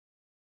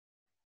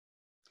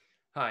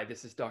Hi,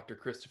 this is Dr.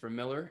 Christopher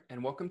Miller,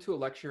 and welcome to a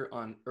lecture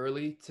on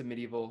early to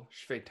medieval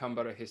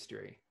Svetambara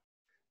history.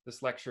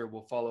 This lecture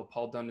will follow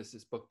Paul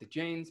Dundas' book, The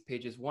Jains,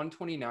 pages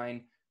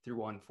 129 through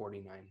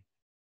 149.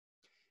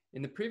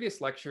 In the previous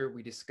lecture,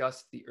 we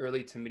discussed the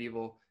early to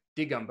medieval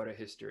Digambara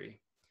history,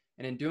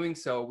 and in doing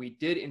so, we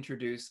did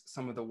introduce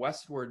some of the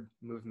westward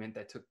movement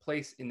that took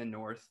place in the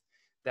north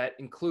that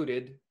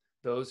included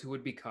those who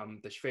would become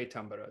the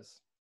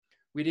Svetambaras.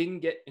 We didn't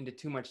get into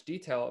too much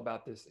detail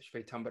about this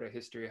Svetambara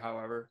history,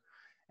 however,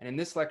 and in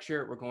this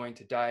lecture, we're going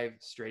to dive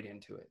straight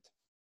into it.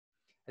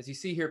 As you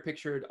see here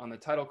pictured on the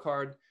title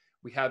card,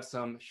 we have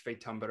some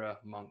Svetambara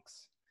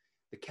monks.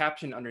 The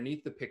caption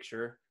underneath the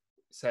picture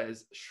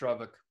says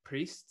Shravak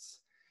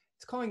priests.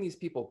 It's calling these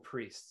people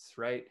priests,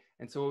 right?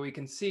 And so what we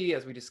can see,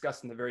 as we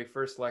discussed in the very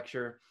first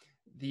lecture,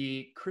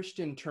 the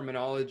Christian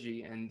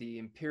terminology and the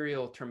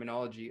imperial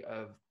terminology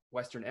of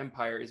Western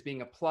Empire is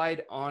being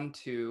applied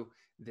onto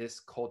this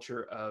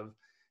culture of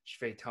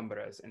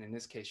Svetambaras, and in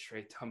this case,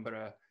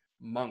 Svetambara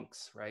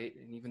monks, right?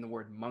 And even the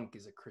word monk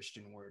is a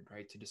Christian word,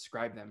 right, to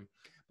describe them.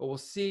 But we'll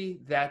see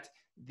that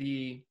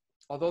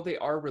although they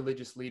are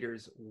religious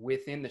leaders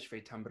within the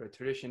Svetambara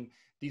tradition,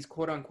 these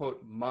quote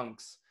unquote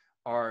monks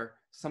are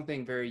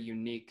something very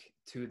unique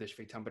to the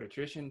Svetambara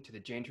tradition, to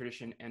the Jain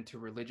tradition, and to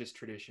religious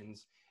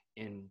traditions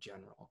in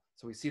general.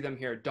 So we see them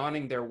here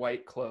donning their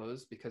white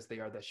clothes because they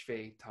are the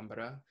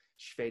Svetambara,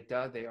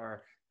 Shveta. They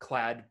are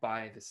clad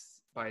by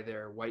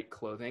their white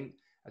clothing,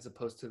 as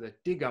opposed to the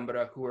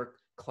Digambara, who are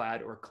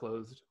clad or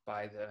clothed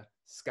by the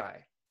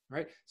sky,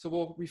 right? So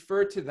we'll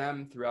refer to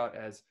them throughout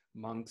as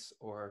monks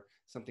or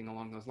something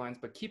along those lines,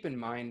 but keep in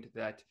mind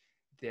that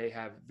they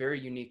have very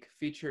unique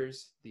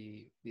features,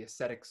 the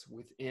ascetics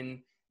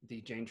within the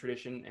Jain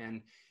tradition,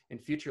 and in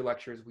future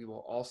lectures, we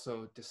will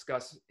also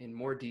discuss in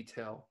more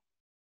detail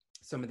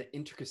some of the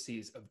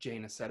intricacies of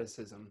Jain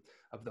asceticism,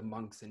 of the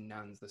monks and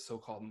nuns, the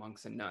so-called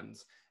monks and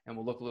nuns, and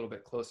we'll look a little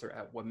bit closer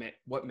at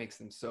what makes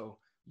them so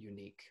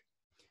unique.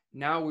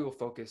 Now we will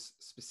focus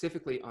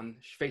specifically on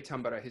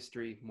Svetambara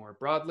history more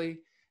broadly,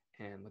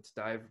 and let's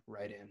dive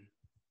right in.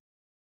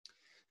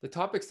 The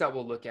topics that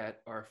we'll look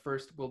at are,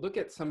 first, we'll look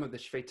at some of the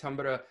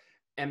Svetambara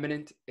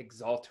eminent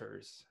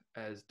exalters,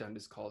 as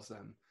Dundas calls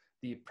them,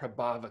 the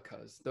Prabha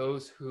vakas,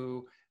 those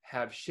who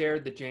have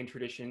shared the Jain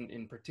tradition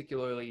in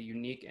particularly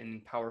unique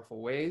and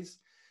powerful ways,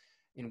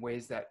 in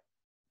ways that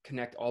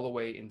connect all the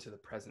way into the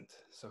present.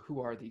 So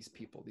who are these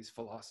people, these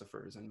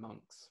philosophers and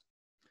monks?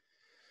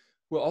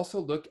 We'll also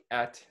look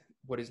at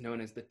what is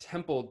known as the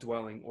temple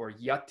dwelling or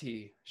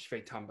yati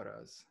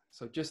Svetambaras.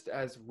 So just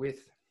as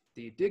with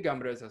the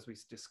Digambaras, as we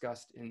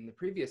discussed in the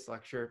previous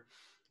lecture,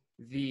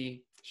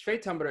 the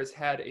Svetambaras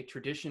had a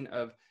tradition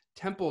of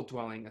temple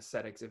dwelling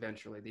ascetics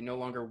eventually. They no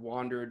longer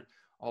wandered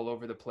all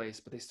over the place,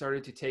 but they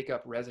started to take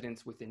up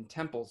residence within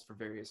temples for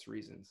various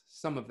reasons.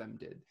 Some of them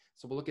did.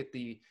 So we'll look at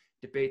the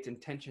debates and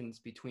tensions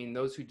between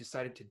those who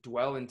decided to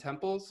dwell in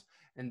temples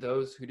and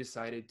those who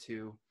decided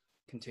to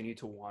continue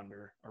to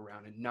wander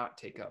around and not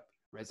take up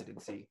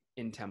residency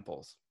in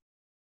temples.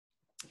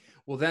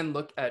 We'll then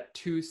look at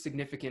two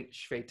significant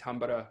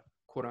Svetambara,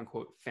 quote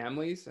unquote,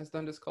 families, as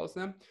Dundas calls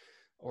them,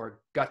 or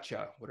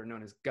gaccha, what are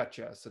known as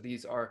gaccha. So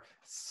these are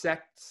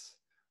sects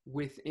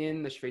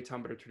within the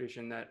Svetambara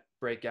tradition that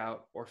break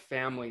out, or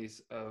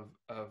families of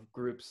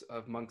groups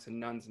of monks and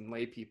nuns and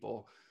lay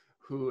people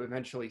who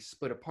eventually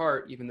split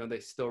apart, even though they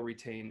still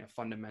retain a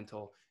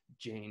fundamental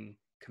Jain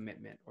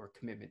commitment or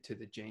commitment to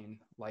the Jain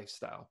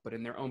lifestyle, but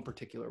in their own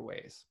particular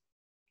ways.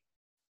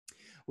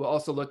 We'll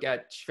also look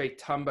at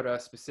Svetambara,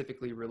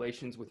 specifically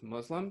relations with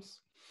Muslims.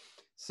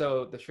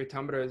 So the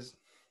Svetambaras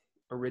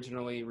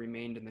originally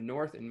remained in the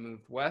north and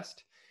moved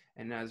west.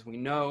 And as we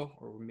know,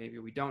 or maybe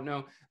we don't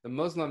know, the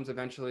Muslims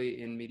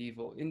eventually in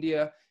medieval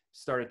India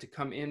started to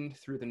come in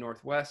through the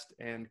northwest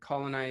and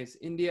colonize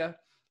India.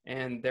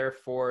 And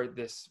therefore,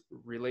 this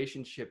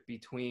relationship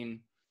between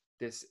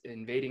this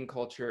invading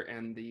culture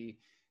and the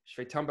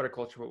Svetambara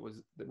culture,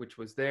 which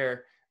was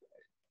there,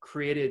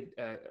 created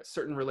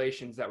certain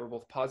relations that were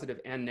both positive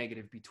and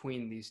negative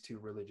between these two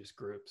religious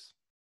groups.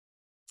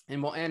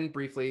 And we'll end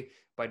briefly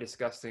by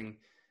discussing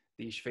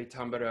the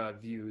Svetambara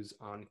views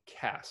on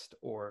caste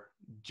or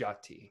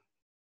yati.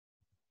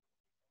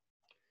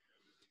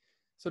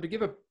 So to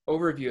give an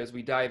overview as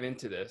we dive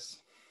into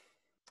this,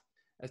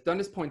 as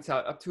Dundas points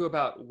out, up to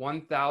about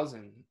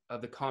 1000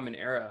 of the Common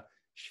Era,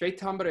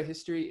 Svetambara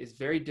history is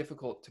very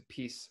difficult to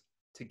piece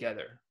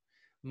together.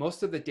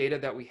 Most of the data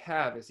that we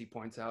have, as he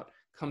points out,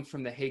 comes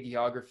from the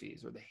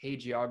hagiographies or the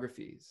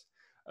hagiographies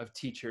of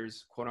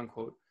teachers, quote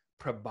unquote,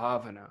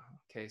 prabhavana.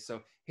 Okay,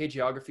 so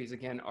hagiographies,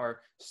 again,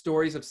 are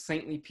stories of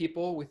saintly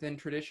people within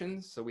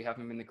traditions. So we have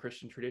them in the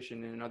Christian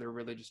tradition and in other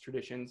religious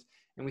traditions,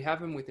 and we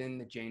have them within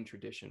the Jain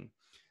tradition.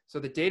 So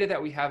the data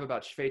that we have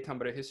about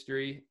Svetambara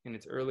history in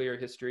its earlier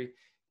history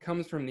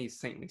comes from these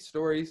saintly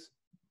stories.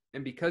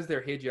 And because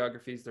they're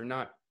hagiographies, they're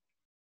not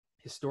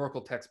historical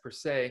texts per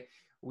se.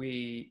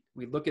 We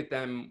look at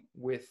them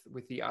with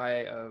the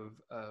eye of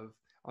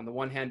on the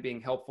one hand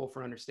being helpful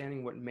for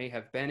understanding what may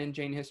have been in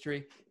Jain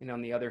history, and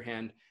on the other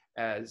hand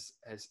as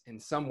in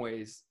some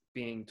ways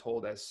being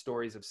told as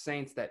stories of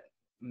saints that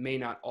may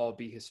not all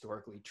be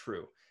historically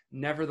true.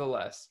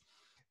 Nevertheless,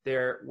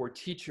 there were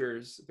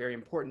teachers, very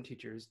important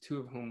teachers, two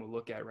of whom we'll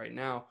look at right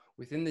now,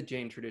 within the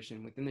Jain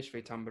tradition, within the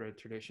Svetambara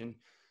tradition,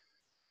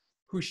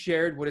 who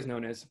shared what is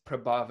known as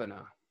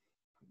Prabhavana,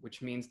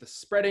 which means the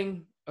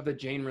spreading of the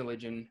Jain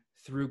religion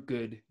through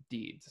good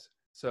deeds.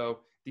 So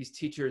these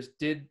teachers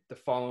did the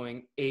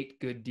following 8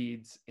 good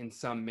deeds in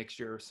some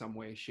mixture, some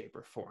way, shape,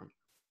 or form.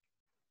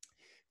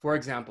 For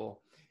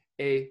example,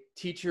 a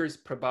teacher's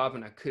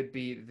Prabhavana could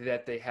be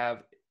that they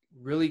have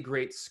really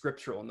great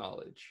scriptural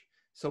knowledge.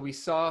 So we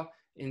saw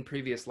in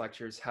previous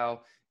lectures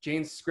how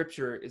Jain's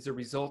scripture is a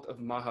result of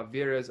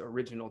Mahavira's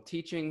original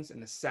teachings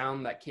and the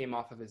sound that came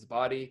off of his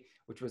body,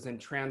 which was then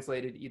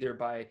translated either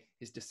by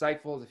his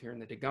disciples, if you're in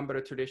the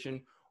Digambara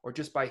tradition, or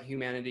just by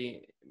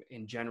humanity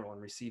in general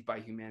and received by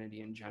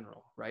humanity in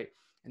general, right?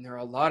 And there are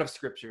a lot of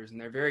scriptures and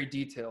they're very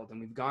detailed, and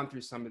we've gone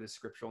through some of this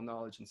scriptural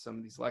knowledge in some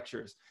of these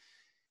lectures.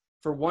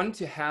 For one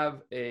to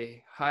have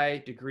a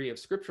high degree of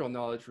scriptural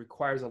knowledge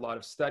requires a lot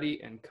of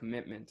study and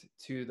commitment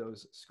to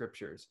those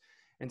scriptures.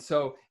 And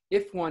so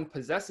if one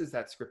possesses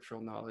that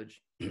scriptural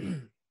knowledge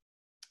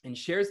and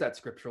shares that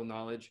scriptural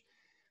knowledge,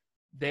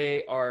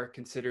 they are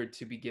considered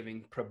to be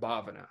giving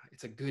prabhavana.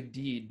 It's a good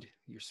deed.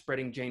 You're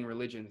spreading Jain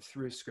religion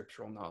through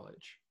scriptural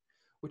knowledge,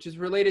 which is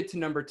related to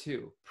number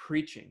 2,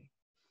 preaching.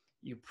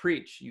 You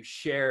preach, you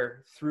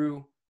share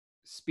through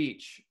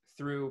speech,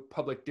 through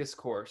public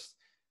discourse,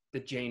 the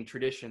Jain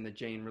tradition, the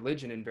Jain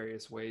religion in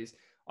various ways,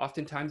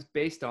 oftentimes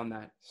based on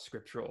that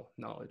scriptural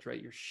knowledge,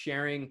 right? You're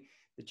sharing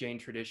the Jain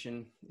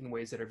tradition in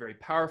ways that are very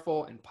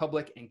powerful and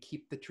public and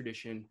keep the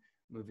tradition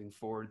moving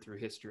forward through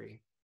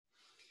history.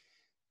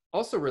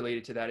 Also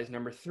related to that is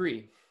number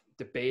 3,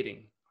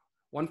 debating.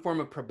 One form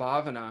of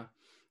prabhavana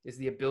is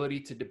the ability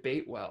to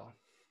debate well.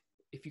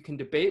 If you can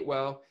debate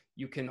well,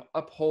 you can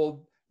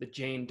uphold the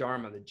Jain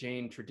dharma, the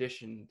Jain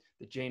tradition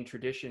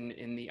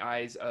in the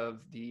eyes of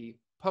the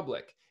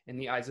public, in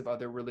the eyes of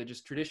other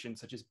religious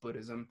traditions such as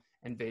Buddhism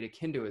and Vedic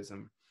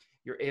Hinduism.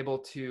 You're able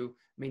to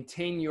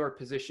maintain your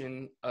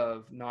position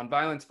of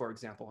nonviolence, for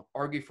example,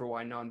 argue for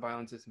why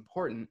nonviolence is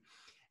important,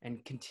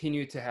 and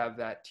continue to have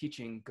that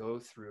teaching go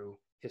through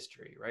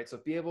history, right? So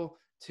be able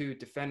to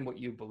defend what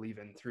you believe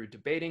in through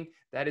debating.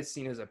 That is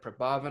seen as a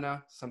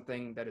prabhavana,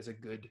 something that is a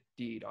good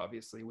deed,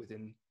 obviously,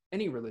 within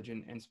any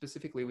religion and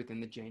specifically within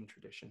the Jain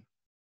tradition.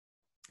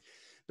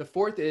 The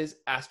 4th is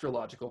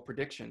astrological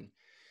prediction.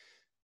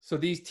 So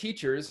these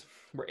teachers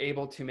were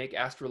able to make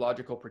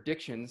astrological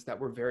predictions that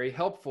were very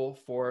helpful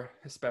for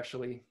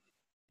especially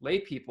lay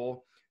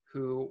people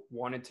who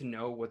wanted to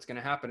know what's going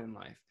to happen in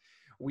life.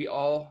 We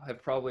all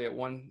have probably at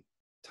one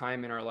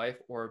time in our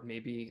life, or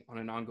maybe on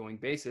an ongoing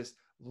basis,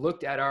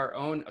 looked at our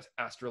own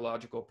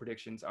astrological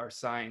predictions, our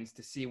signs,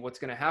 to see what's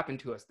going to happen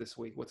to us this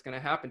week, what's going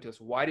to happen to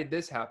us, why did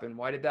this happen,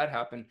 why did that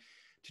happen,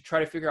 to try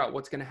to figure out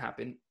what's going to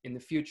happen in the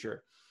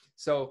future.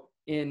 So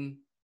in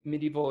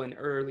medieval and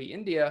early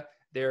India,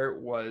 there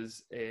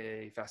was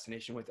a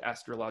fascination with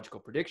astrological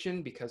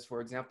prediction because,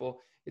 for example,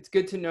 it's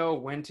good to know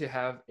when to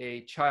have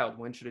a child.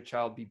 When should a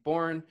child be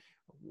born?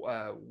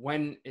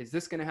 When is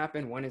this going to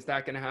happen? When is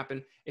that going to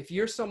happen? If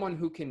you're someone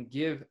who can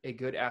give a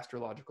good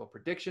astrological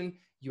prediction,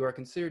 you are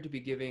considered to be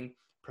giving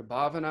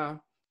prabhavana,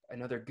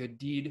 another good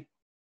deed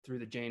through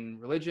the Jain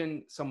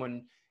religion,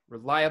 someone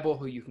reliable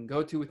who you can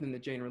go to within the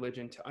Jain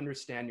religion to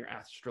understand your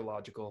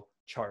astrological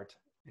chart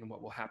and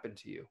what will happen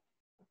to you.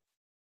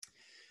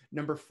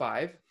 Number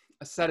 5,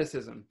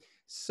 asceticism.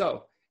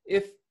 So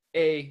if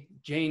a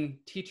Jain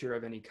teacher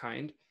of any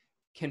kind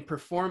can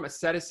perform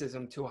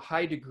asceticism to a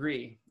high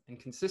degree and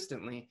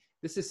consistently,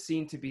 this is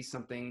seen to be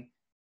something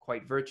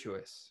quite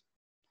virtuous.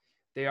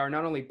 They are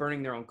not only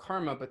burning their own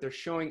karma, but they're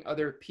showing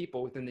other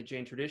people within the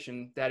Jain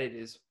tradition that it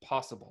is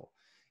possible.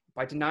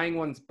 By denying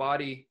one's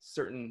body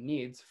certain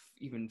needs,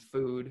 even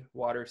food,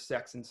 water,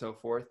 sex, and so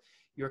forth,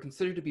 you are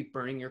considered to be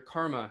burning your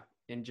karma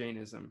in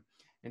Jainism.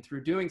 And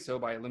through doing so,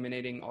 by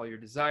eliminating all your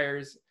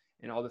desires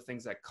and all the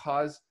things that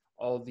cause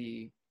all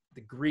the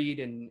greed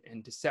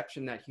and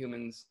deception that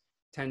humans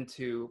tend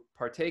to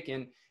partake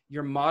in,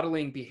 you're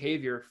modeling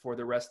behavior for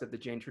the rest of the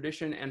Jain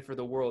tradition and for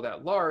the world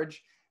at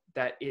large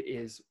that it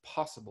is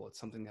possible. It's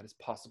something that is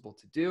possible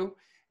to do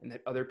and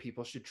that other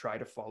people should try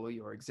to follow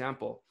your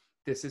example.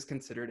 This is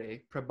considered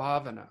a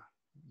prabhavana.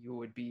 You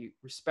would be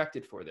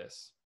respected for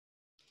this.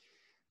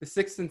 The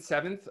 6th and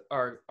 7th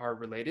are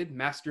related: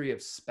 mastery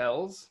of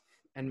spells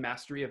and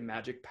mastery of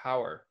magic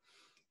power.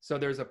 So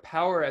there's a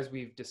power, as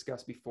we've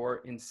discussed before,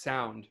 in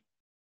sound,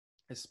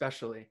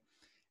 especially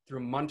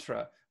through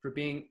mantra, through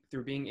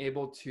being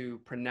able to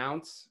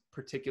pronounce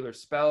particular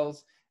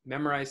spells,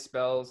 memorize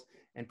spells,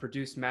 and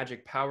produce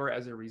magic power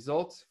as a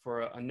result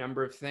for a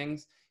number of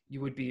things.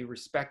 You would be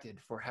respected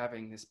for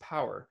having this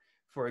power.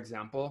 For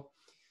example,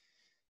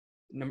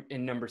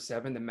 in number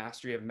 7, the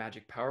mastery of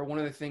magic power, one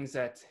of the things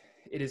that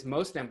it is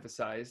most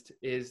emphasized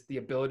is the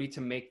ability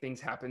to make things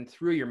happen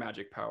through your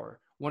magic power.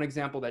 One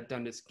example that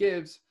Dundas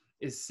gives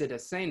is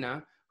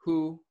Siddhasena,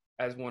 who,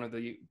 as one of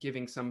the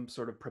giving some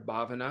sort of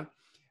prabhavana,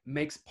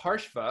 makes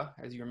Parshva,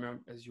 as you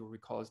remember, as you'll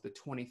recall, as the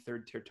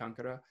 23rd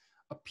Tirthankara,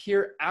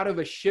 appear out of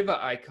a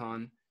Shiva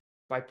icon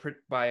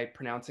by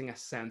pronouncing a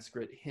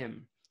Sanskrit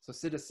hymn. So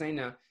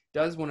Siddhasena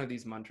does one of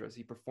these mantras.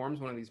 He performs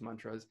one of these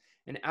mantras,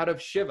 and out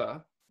of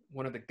Shiva,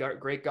 one of the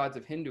great gods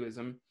of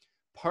Hinduism,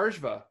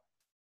 Parshva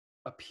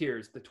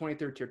appears, the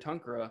 23rd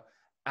Tirthankara,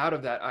 out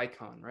of that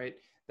icon, right?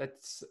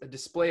 That's a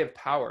display of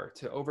power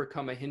to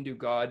overcome a Hindu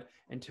god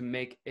and to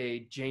make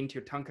a Jain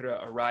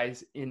Tirthankara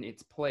arise in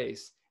its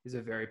place is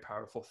a very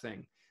powerful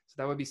thing. So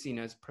that would be seen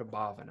as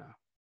Prabhavana.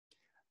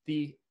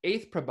 The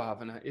 8th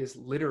Prabhavana is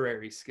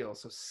literary skill.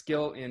 So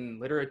skill in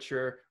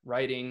literature,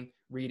 writing,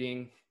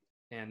 reading,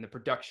 and the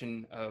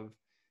production of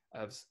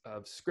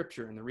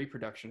scripture and the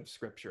reproduction of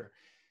scripture.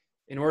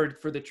 In order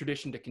for the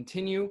tradition to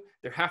continue,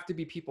 there have to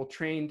be people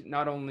trained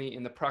not only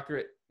in the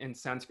Prakrit and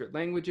Sanskrit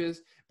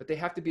languages, but they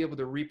have to be able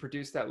to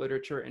reproduce that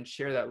literature and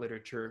share that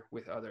literature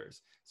with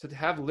others. So to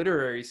have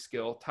literary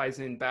skill ties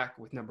in back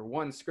with number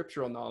 1,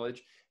 scriptural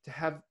knowledge, to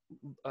have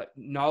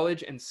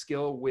knowledge and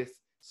skill with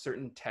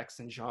certain texts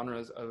and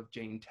genres of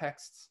Jain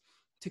texts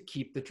to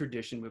keep the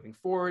tradition moving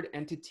forward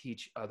and to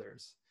teach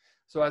others.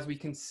 So as we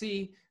can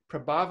see,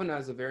 Prabhavana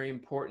is a very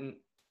important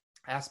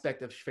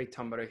aspect of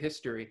Svetambara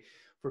history.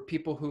 For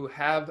people who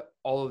have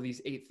all of these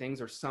 8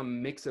 things or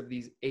some mix of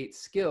these 8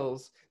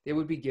 skills, they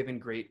would be given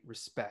great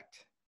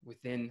respect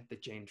within the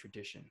Jain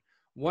tradition.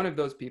 One of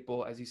those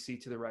people, as you see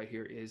to the right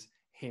here, is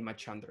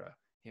Hemachandra.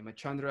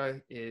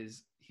 Hemachandra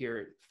is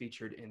here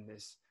featured in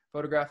this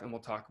photograph, and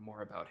we'll talk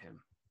more about him.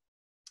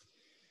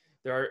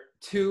 There are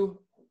 2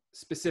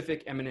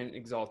 specific eminent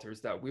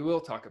exalters that we will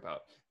talk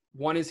about.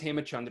 One is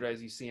Hemachandra,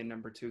 as you see in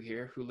number 2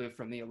 here, who lived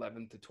from the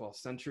 11th to 12th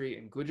century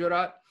in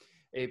Gujarat.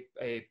 A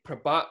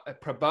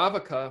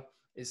Prabhavaka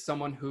is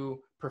someone who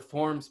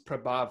performs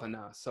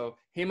Prabhavana. So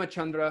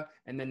Hemachandra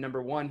and then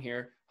number 1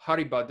 here,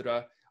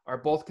 Haribhadra, are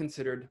both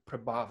considered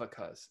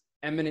Prabhavakas,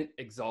 eminent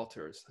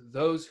exalters,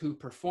 those who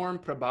perform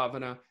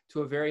Prabhavana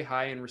to a very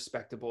high and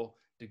respectable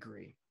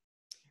degree.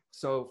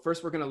 So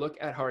first we're going to look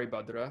at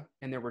Haribhadra,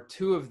 and there were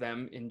 2 of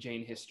them in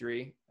Jain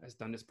history, as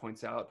Dundas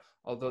points out,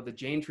 although the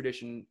Jain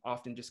tradition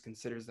often just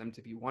considers them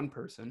to be one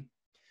person.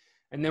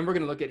 And then we're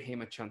going to look at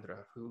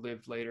Hemachandra, who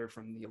lived later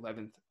from the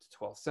 11th to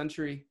 12th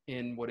century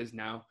in what is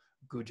now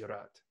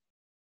Gujarat.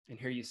 And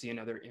here you see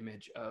another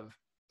image of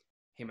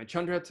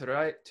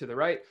Hemachandra to the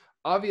right,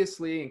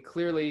 obviously and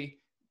clearly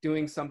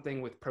doing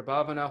something with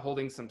Prabhavana,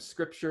 holding some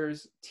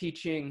scriptures,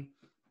 teaching,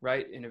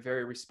 right, in a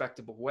very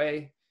respectable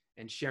way,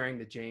 and sharing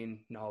the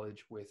Jain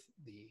knowledge with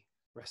the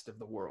rest of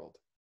the world.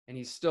 And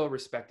he's still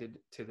respected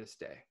to this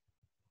day.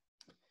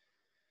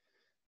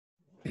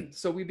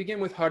 So we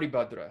begin with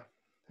Haribhadra.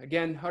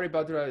 Again,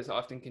 Haribhadra is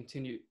often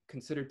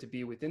considered to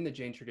be within the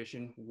Jain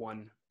tradition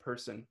one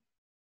person.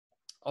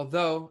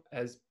 Although,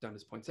 as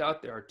Dundas points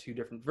out, there are 2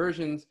 different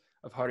versions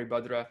of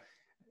Haribhadra,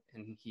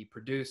 and he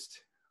produced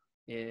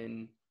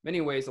in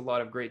many ways a lot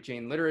of great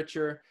Jain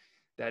literature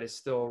that is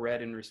still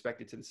read and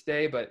respected to this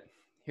day. But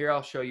here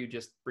I'll show you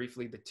just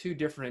briefly the 2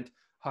 different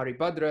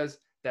Haribhadras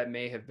that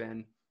may have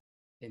been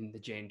in the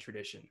Jain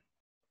tradition.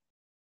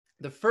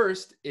 The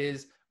first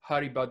is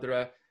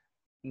Haribhadra,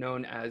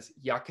 known as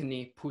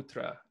Yakani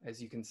Putra,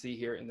 as you can see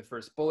here in the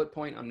first bullet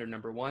point under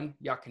number 1,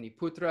 Yakani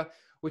Putra,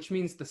 which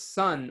means the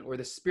son or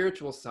the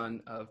spiritual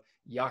son of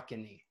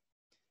Yakani.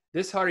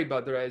 This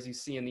Haribhadra, as you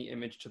see in the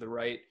image to the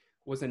right,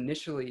 was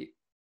initially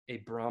a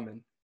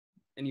Brahmin.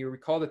 And you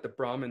recall that the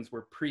Brahmins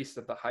were priests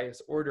of the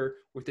highest order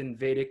within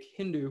Vedic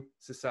Hindu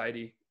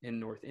society in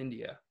North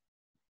India.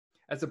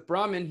 As a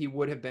Brahmin, he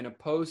would have been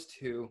opposed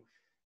to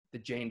the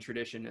Jain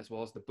tradition as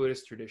well as the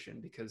Buddhist tradition,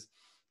 because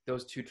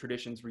those 2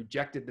 traditions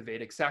rejected the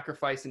Vedic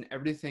sacrifice and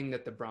everything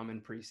that the Brahmin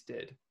priest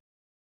did,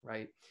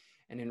 right?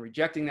 And in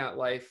rejecting that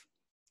life,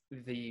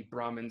 the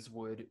Brahmins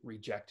would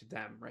reject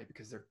them, right?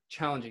 Because they're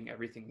challenging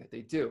everything that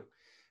they do.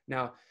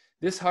 Now,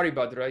 this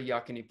Haribhadra,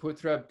 Yakani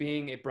Putra,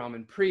 being a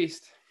Brahmin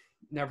priest,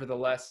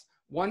 nevertheless,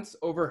 once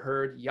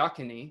overheard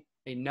Yakani,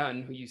 a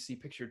nun who you see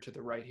pictured to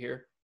the right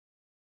here,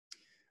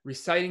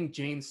 reciting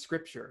Jain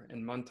scripture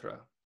and mantra.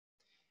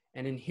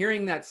 And in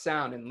hearing that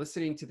sound and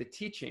listening to the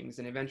teachings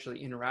and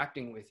eventually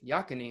interacting with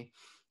Yakani,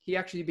 he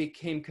actually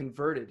became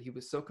converted. He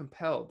was so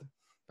compelled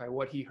by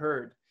what he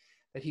heard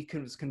that he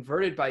was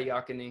converted by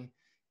Yakani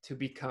to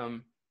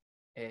become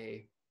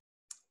a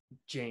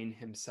Jain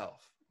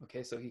himself.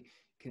 Okay, so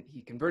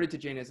he converted to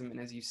Jainism, and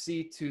as you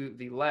see to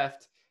the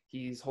left,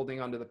 he's holding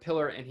onto the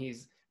pillar and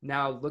he's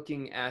now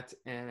looking at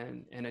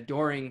and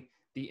adoring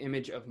the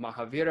image of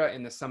Mahavira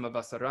in the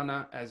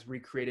Samavasarana as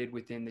recreated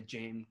within the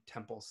Jain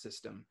temple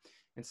system.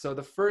 And so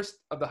the first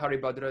of the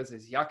Haribhadras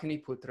is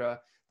Yakani Putra,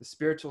 the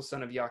spiritual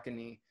son of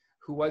Yakani,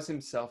 who was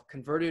himself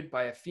converted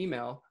by a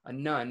female, a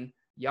nun,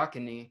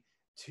 Yakani,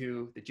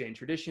 to the Jain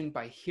tradition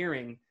by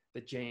hearing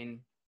the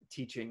Jain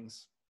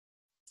teachings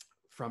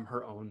from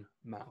her own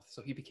mouth.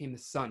 So he became the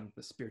son,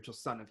 the spiritual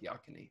son of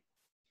Yakani.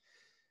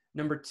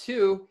 Number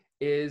 2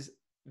 is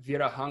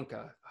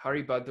Virahanka,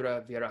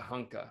 Haribhadra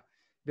Virahanka.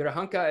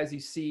 Virahanka, as you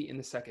see in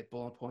the second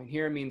bullet point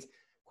here, means,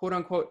 quote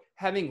unquote,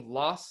 having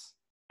loss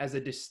as a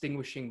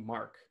distinguishing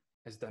mark.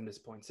 as Dundas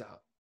points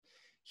out.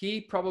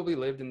 He probably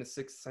lived in the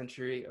 6th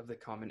century of the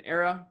Common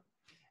Era,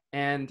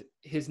 and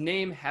his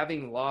name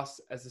having loss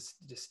as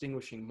a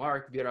distinguishing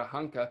mark,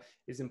 Virahanka,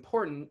 is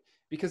important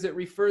because it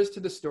refers to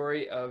the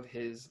story of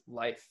his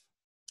life.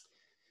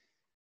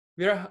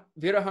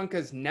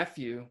 Virahanka's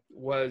nephew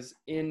was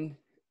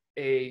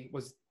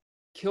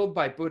killed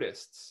by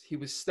Buddhists. He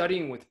was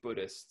studying with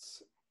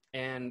Buddhists,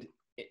 and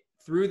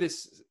through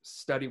this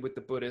study with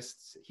the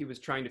Buddhists,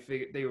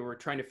 they were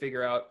trying to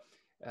figure out,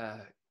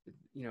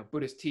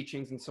 Buddhist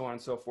teachings and so on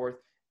and so forth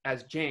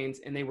as Jains,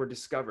 and they were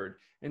discovered.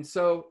 And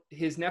so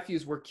his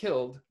nephews were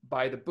killed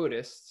by the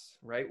Buddhists,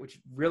 right, which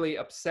really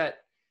upset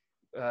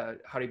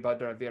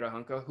Haribhadra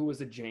Virahanka, who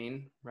was a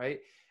Jain, right?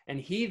 And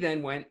he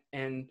then went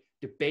and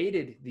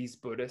debated these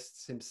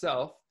Buddhists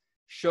himself,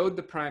 showed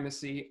the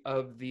primacy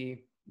of the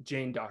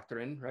Jain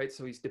doctrine, right?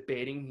 So he's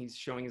debating, he's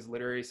showing his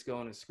literary skill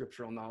and his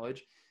scriptural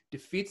knowledge,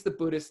 defeats the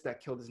Buddhists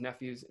that killed his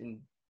nephews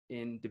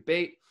in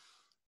debate,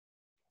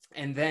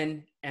 and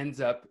then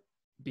ends up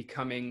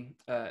killing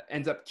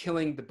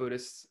the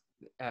Buddhists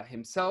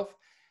himself,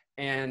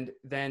 and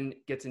then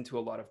gets into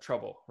a lot of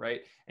trouble,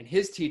 right? And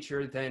his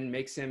teacher then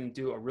makes him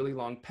do a really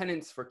long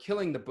penance for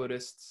killing the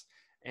Buddhists,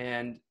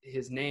 and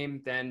his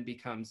name then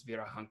becomes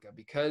Virahanka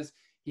because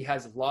he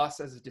has loss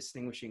as a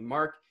distinguishing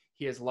mark.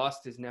 He has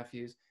lost his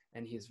nephews,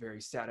 and he is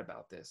very sad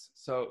about this.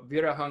 So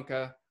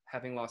Virahanka,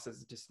 having loss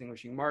as a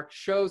distinguishing mark,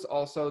 shows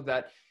also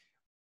that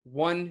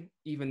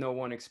even though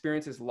one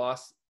experiences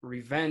loss,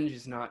 revenge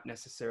is not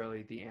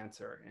necessarily the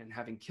answer. And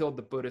having killed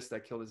the Buddhist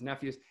that killed his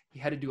nephews, he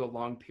had to do a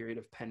long period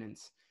of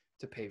penance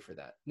to pay for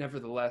that.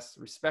 Nevertheless,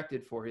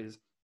 respected for his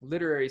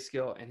literary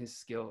skill and his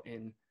skill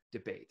in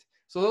debate.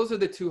 So those are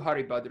the two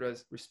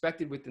Haribhadras,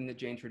 respected within the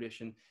Jain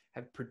tradition,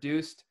 have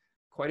produced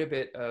quite a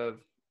bit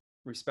of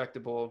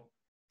respectable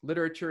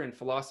literature and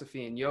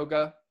philosophy and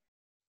yoga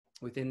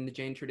within the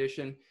Jain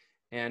tradition.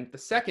 And the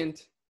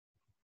second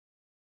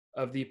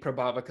of the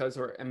Prabhavakas,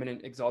 or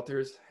eminent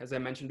exalters, as I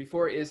mentioned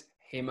before, is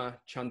Hema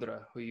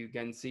Chandra, who you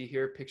again see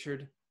here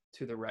pictured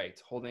to the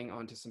right, holding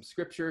onto some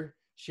scripture,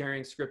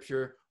 sharing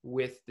scripture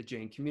with the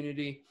Jain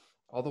community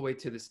all the way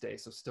to this day,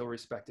 so still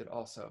respected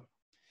also.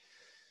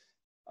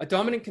 A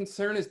dominant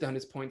concern, as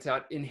Dundas points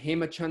out, in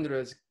Hema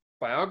Chandra's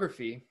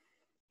biography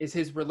is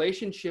his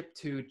relationship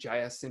to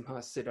Jayasimha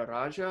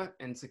Siddharaja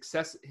and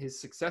his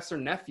successor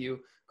nephew,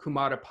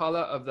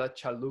 Kumarapala of the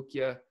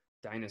Chalukya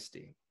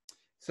dynasty.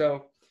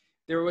 So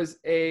there was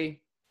a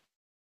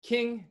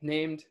king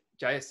named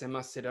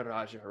Jayasimha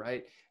Siddharaja,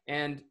 right?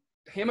 And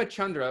Hema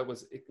Chandra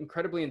was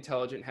incredibly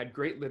intelligent, had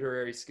great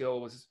literary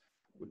skill,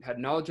 had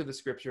knowledge of the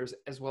scriptures,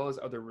 as well as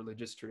other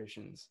religious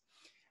traditions.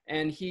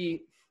 And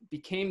he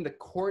became the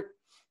court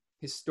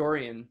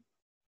historian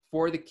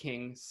for the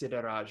king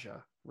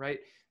Siddharaja, right?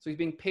 So he's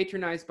being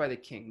patronized by the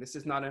king. This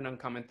is not an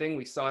uncommon thing.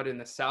 We saw it in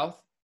the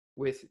south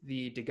with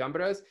the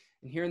Digambaras,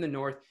 and here in the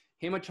north,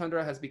 Hema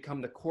Chandra has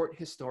become the court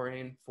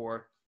historian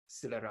for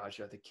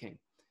Siddharaja, the king.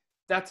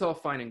 That's all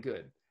fine and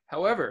good.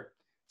 However,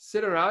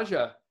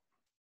 Siddharaja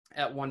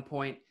at one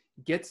point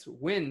gets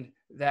wind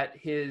that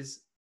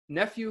his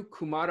nephew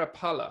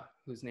Kumarapala,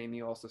 whose name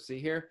you also see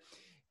here,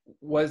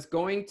 was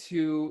going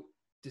to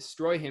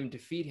destroy him,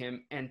 defeat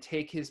him, and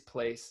take his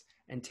place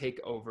and take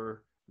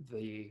over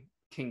the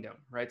kingdom,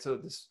 right? So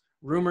this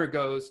rumor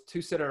goes to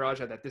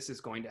Siddharaja that this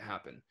is going to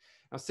happen.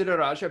 Now,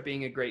 Siddharaja,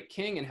 being a great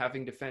king and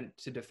having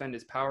to defend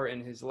his power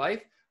in his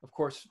life, of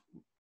course,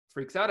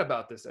 freaks out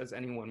about this, as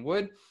anyone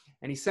would,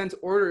 and he sends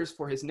orders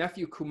for his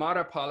nephew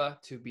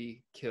Kumarapala to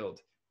be killed,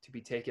 to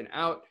be taken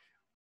out,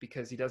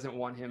 because he doesn't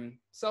want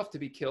himself to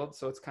be killed.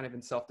 So it's kind of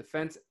in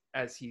self-defense,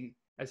 as he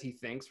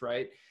thinks,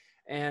 right?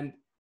 And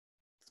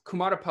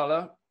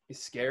Kumarapala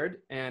is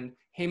scared, and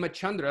Hema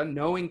Chandra,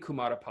 knowing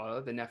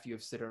Kumarapala, the nephew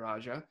of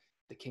Siddharaja,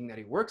 the king that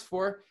he works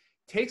for,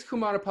 takes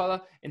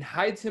Kumarapala and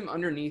hides him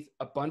underneath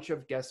a bunch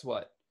of, guess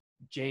what?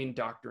 Jain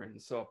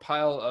doctrines. So a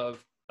pile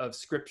of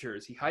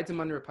scriptures. He hides him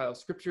under a pile of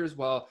scriptures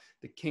while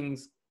the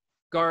king's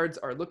guards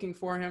are looking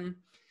for him,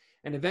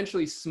 and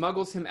eventually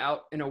smuggles him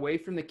out and away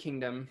from the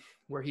kingdom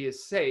where he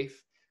is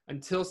safe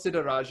until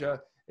Siddharaja,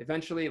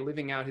 eventually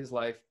living out his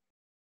life,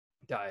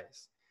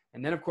 dies.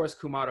 And then, of course,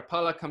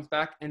 Kumarapala comes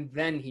back, and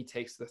then he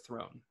takes the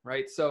throne,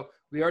 right? So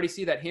we already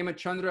see that Hema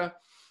Chandra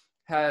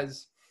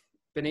has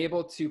been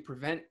able to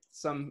prevent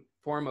some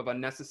form of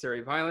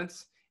unnecessary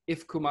violence.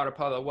 If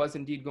Kumarapala was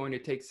indeed going to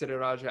take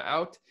Siddharaja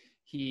out,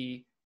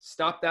 he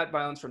stopped that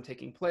violence from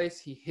taking place.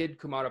 He hid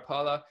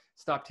Kumarapala,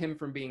 stopped him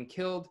from being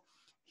killed,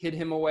 hid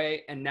him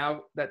away, and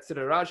now that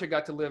Siddharaja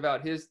got to live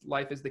out his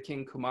life as the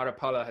king,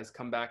 Kumarapala has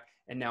come back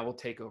and now will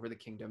take over the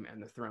kingdom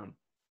and the throne.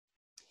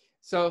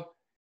 So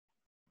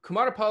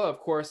Kumarapala, of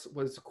course,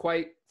 was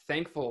quite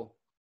thankful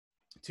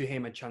to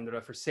Hema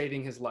Chandra for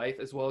saving his life,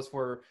 as well as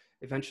for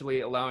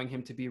eventually allowing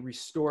him to be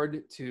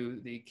restored to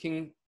the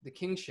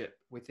kingship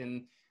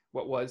within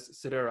what was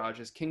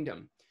Siddharaja's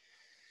kingdom.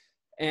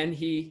 And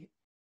he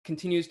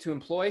continues to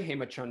employ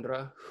Hema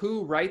Chandra,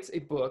 who writes a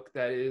book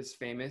that is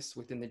famous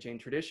within the Jain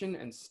tradition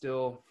and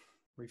still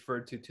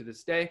referred to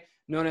this day,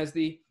 known as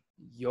the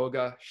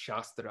Yoga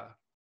Shastra,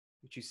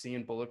 which you see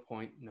in bullet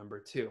point number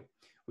 2.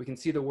 We can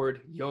see the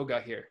word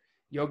yoga here.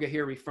 Yoga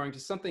here referring to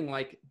something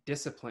like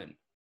discipline,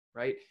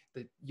 right?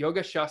 The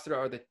Yoga Shastra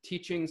are the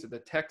teachings or the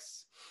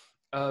texts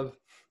of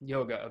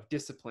yoga, of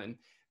discipline,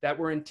 that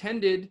were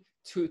intended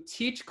to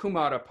teach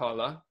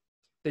Kumarapala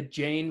the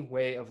Jain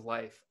way of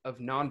life, of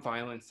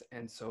nonviolence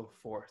and so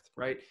forth,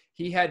 right?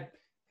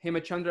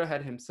 Hemachandra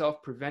had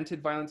himself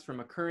prevented violence from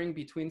occurring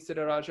between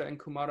Siddharaja and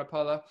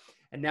Kumarapala,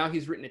 and now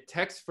he's written a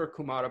text for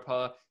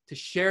Kumarapala to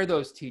share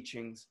those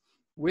teachings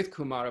with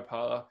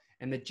Kumarapala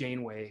and the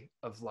Jain way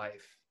of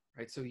life,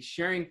 right? So he's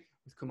sharing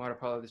with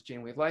Kumarapala this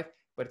Jain way of life,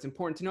 but it's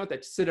important to note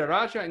that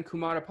Siddharaja and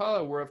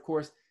Kumarapala were, of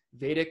course,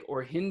 Vedic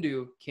or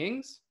Hindu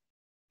kings.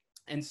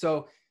 And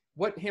so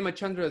what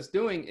Hemachandra is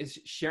doing is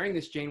sharing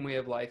this Jain way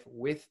of life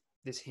with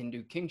this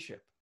Hindu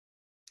kingship.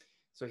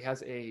 So he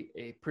has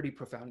a pretty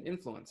profound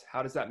influence.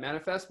 How does that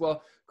manifest?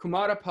 Well,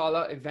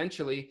 Kumarapala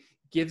eventually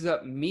gives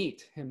up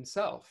meat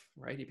himself,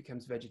 right? He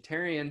becomes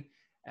vegetarian,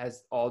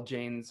 as all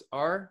Jains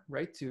are,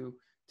 right? To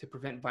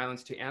prevent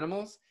violence to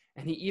animals.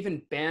 And he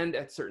even banned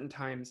at certain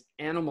times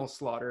animal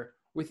slaughter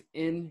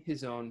within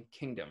his own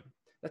kingdom.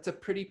 That's a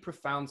pretty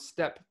profound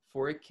step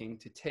for a king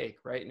to take,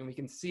 right? And we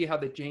can see how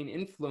the Jain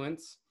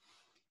influence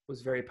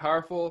was very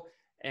powerful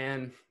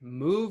and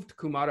moved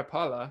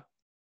Kumarapala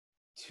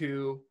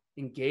to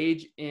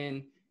engage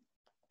in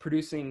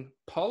producing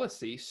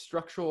policy,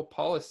 structural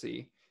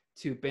policy,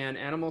 to ban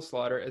animal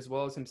slaughter, as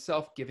well as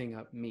himself giving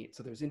up meat.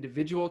 So there's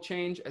individual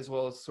change as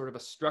well as sort of a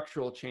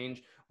structural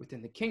change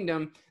within the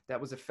kingdom that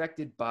was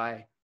affected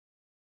by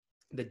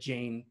the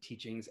Jain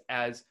teachings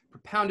as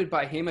propounded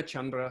by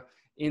Hemachandra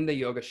in the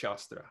Yoga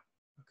Shastra,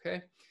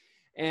 okay?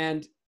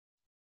 And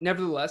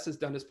nevertheless, as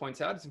Dundas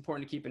points out, it's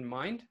important to keep in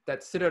mind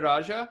that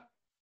Siddharaja,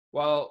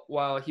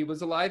 while he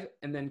was alive,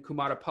 and then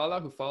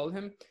Kumarapala, who followed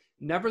him,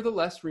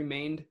 nevertheless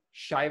remained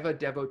Shaiva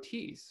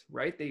devotees,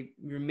 right? They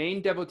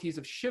remained devotees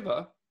of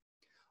Shiva,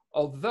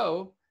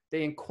 although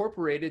they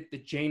incorporated the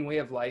Jain way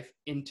of life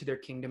into their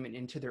kingdom and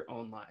into their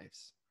own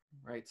lives,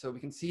 right? So we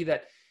can see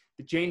that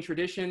the Jain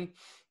tradition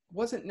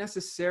wasn't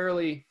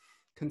necessarily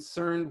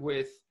concerned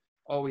with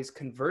always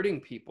converting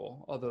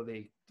people, although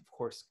they, of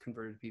course,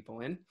 converted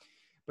people in,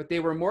 but they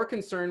were more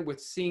concerned with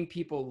seeing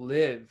people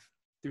live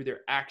through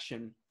their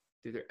action,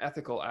 through their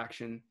ethical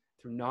action,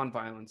 through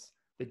nonviolence,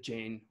 the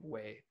Jain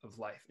way of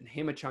life. And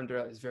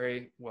Hemachandra is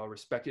very well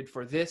respected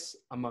for this,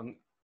 among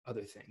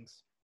other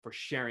things, for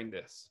sharing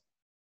this.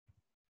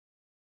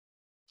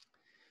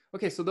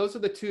 Okay, so those are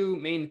the two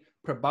main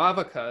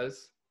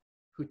Prabhavakas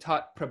who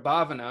taught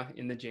Prabhavana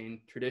in the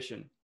Jain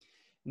tradition.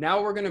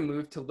 Now we're going to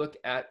move to look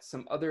at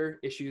some other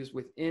issues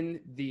within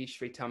the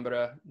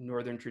Svetambara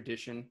northern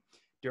tradition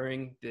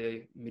during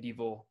the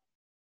medieval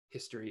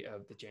history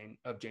of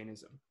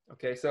Jainism.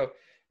 Okay, so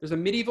there's a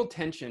medieval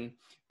tension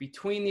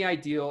between the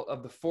ideal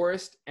of the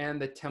forest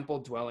and the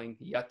temple-dwelling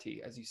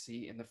yati, as you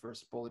see in the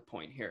first bullet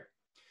point here.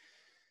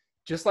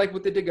 Just like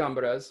with the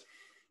Digambaras,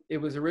 it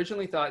was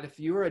originally thought if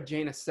you were a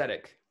Jain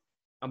ascetic,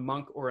 a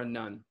monk or a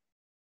nun,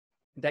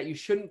 that you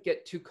shouldn't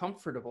get too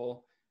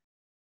comfortable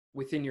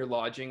within your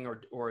lodging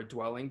or a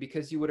dwelling,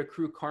 because you would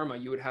accrue karma,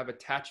 you would have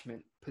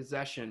attachment,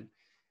 possession,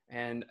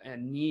 and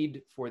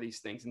need for these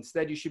things.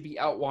 Instead, you should be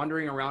out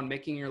wandering around,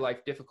 making your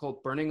life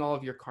difficult, burning all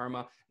of your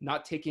karma,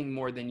 not taking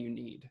more than you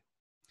need.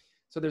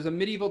 So there's a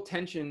medieval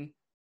tension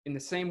in the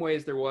same way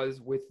as there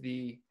was with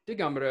the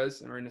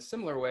Digambaras, or in a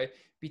similar way,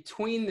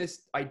 between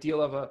this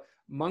ideal of a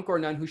monk or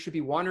nun who should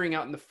be wandering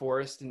out in the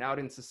forest and out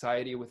in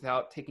society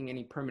without taking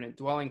any permanent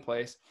dwelling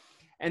place,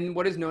 and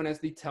what is known as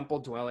the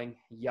temple-dwelling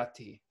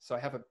yati. So I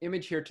have an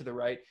image here to the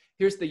right.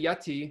 Here's the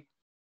yati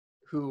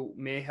who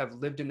may have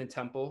lived in the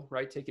temple,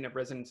 right, taking up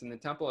residence in the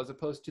temple, as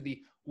opposed to the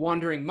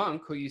wandering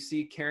monk who you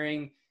see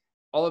carrying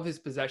all of his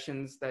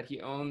possessions that he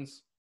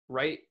owns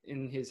right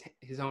in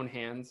his own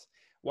hands,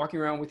 walking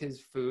around with his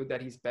food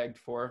that he's begged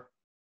for,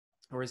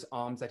 or his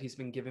alms that he's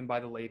been given by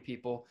the lay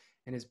people,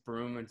 and his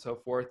broom and so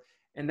forth.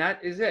 And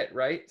that is it,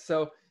 right?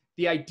 So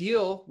the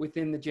ideal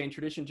within the Jain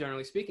tradition,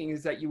 generally speaking,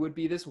 is that you would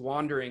be this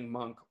wandering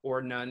monk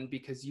or nun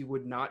because you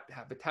would not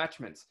have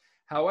attachments.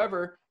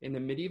 However, in the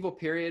medieval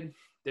period,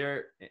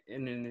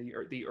 in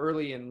the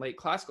early and late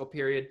classical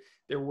period,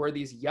 there were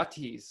these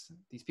yatis,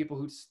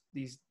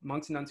 these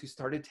monks and nuns who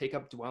started to take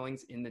up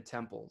dwellings in the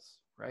temples,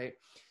 right?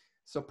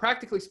 So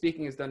practically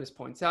speaking, as Dundas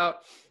points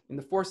out, in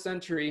the 4th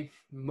century,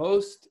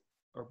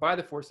 by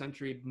the 4th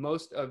century,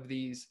 most of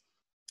these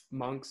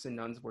monks and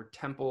nuns were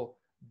temple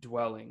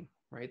dwelling,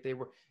 right?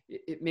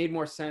 It made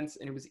more sense,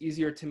 and it was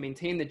easier to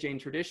maintain the Jain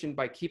tradition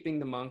by keeping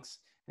the monks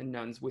and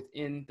nuns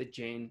within the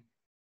Jain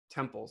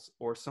temples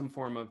or some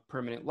form of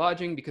permanent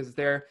lodging, because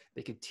there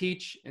they could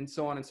teach and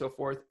so on and so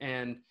forth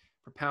and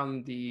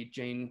propound the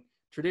Jain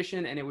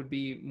tradition, and it would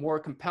be more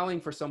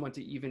compelling for someone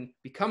to even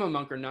become a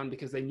monk or nun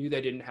because they knew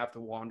they didn't have to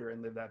wander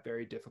and live that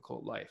very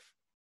difficult life.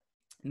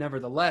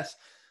 Nevertheless,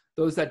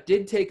 those that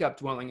did take up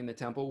dwelling in the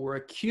temple were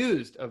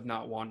accused of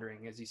not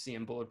wandering, as you see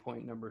in bullet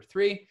point number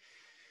 3.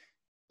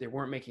 They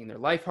weren't making their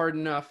life hard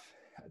enough.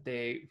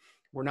 They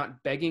were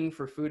not begging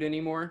for food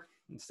anymore.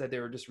 Instead, they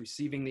were just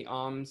receiving the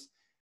alms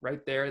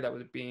right there that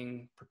was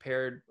being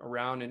prepared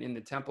around and in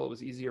the temple. It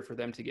was easier for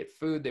them to get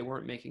food. They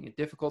weren't making it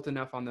difficult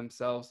enough on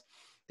themselves.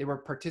 They were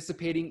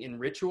participating in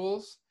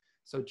rituals.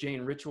 So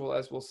Jain ritual,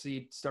 as we'll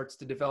see, starts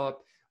to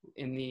develop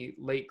in the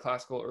late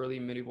classical, early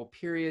medieval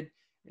period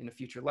in a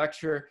future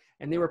lecture.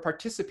 And they were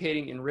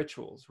participating in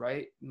rituals,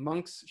 right?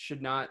 Monks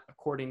should not,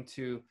 according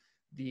to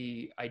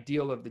the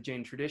ideal of the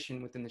Jain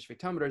tradition within the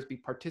Svetambaras, be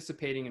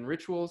participating in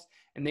rituals.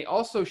 And they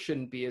also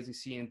shouldn't be, as you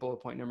see in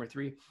bullet point number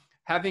 3,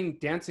 having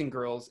dancing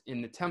girls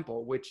in the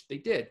temple, which they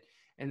did.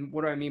 And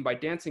what I mean by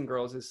dancing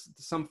girls is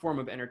some form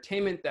of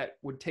entertainment that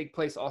would take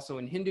place also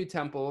in Hindu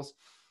temples.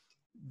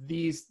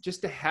 These,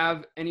 just to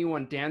have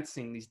anyone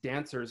dancing, these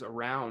dancers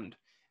around,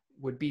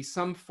 would be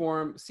some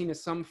form, seen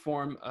as some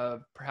form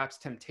of perhaps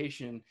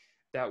temptation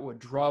that would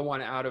draw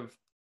one out of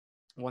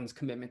one's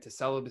commitment to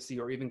celibacy,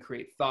 or even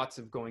create thoughts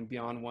of going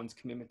beyond one's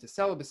commitment to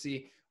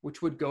celibacy,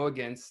 which would go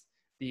against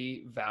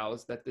the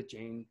vows that the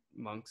Jain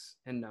monks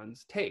and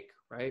nuns take,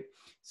 right?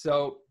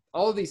 So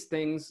all of these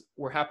things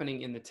were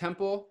happening in the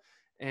temple,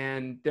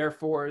 and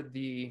therefore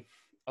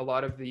a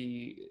lot of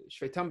the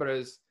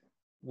Svetambaras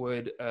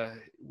would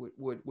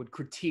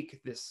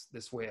critique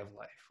this way of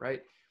life,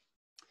 right?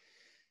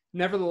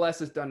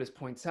 Nevertheless, as Dundas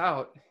points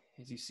out,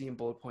 as you see in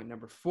bullet point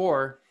number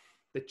 4,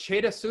 the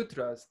Cheda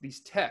Sutras, these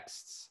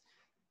texts,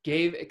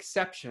 gave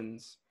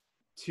exceptions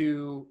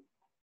to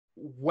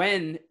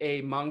when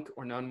a monk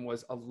or nun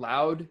was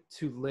allowed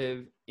to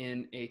live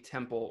in a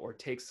temple or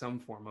take some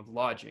form of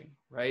lodging,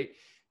 right?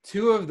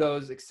 2 of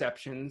those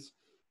exceptions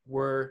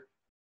were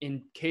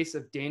in case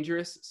of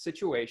dangerous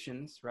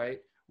situations, right?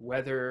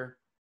 Whether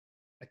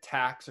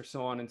attacks or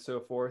so on and so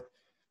forth,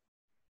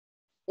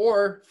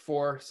 or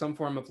for some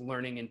form of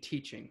learning and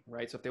teaching,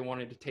 right? So if they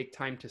wanted to take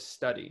time to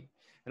study.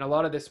 And a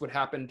lot of this would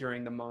happen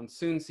during the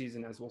monsoon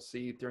season, as we'll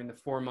see. During the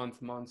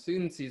 4-month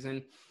monsoon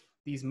season,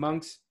 these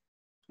monks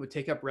would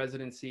take up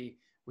residency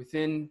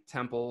within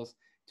temples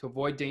to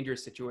avoid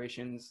dangerous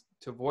situations,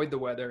 to avoid the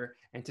weather,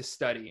 and to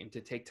study, and to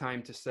take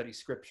time to study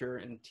scripture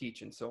and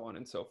teach, and so on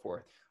and so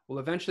forth. Well,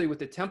 eventually with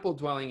the temple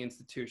dwelling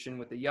institution,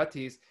 with the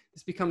yatis,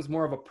 this becomes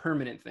more of a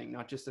permanent thing,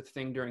 not just a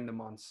thing during the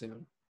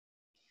monsoon.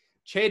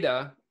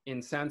 Cheda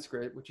in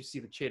Sanskrit, which you see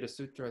the Cheda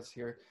Sutras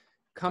here,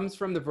 comes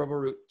from the verbal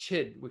root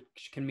chid,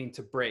 which can mean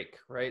to break,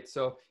 right?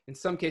 So in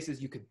some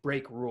cases, you could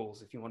break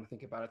rules if you want to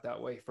think about it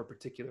that way for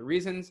particular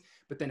reasons.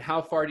 But then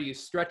how far do you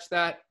stretch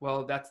that?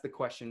 Well, that's the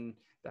question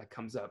that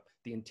comes up.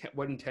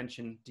 What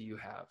intention do you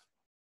have?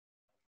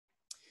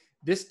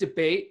 This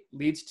debate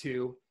leads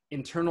to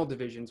internal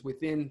divisions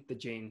within the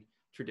Jain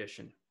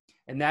tradition.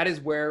 And that is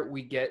where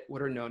we get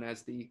what are known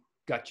as the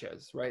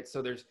gacchas, right?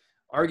 So there's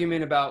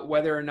argument about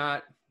whether or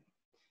not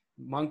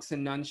monks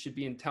and nuns should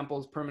be in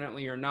temples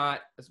permanently or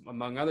not,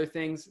 among other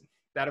things.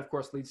 That, of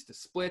course, leads to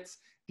splits.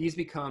 These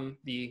become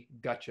the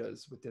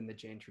gacchas within the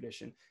Jain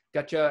tradition.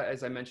 Gaccha,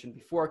 as I mentioned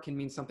before, can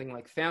mean something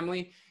like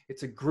family.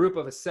 It's a group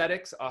of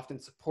ascetics, often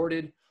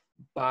supported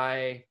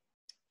by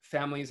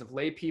families of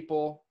lay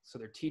people. So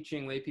they're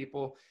teaching lay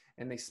people,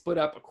 and they split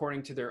up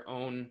according to their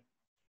own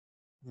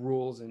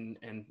rules and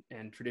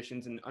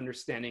traditions and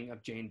understanding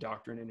of Jain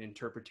doctrine and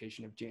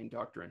interpretation of Jain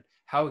doctrine.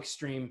 How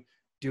extreme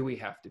do we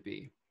have to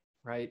be?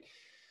 Right?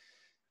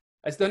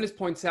 As Dundas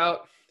points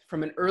out,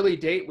 from an early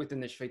date within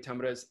the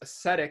Svetambaras,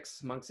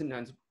 ascetics, monks and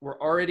nuns,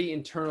 were already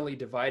internally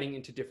dividing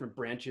into different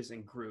branches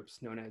and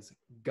groups known as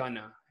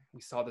gana.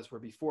 We saw this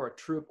word before, a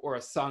troop or a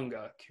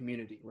sangha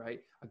community,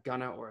 right? A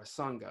gana or a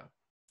sangha.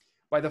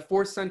 By the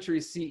 4th century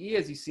CE,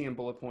 as you see in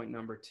bullet point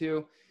number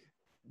 2,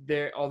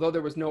 although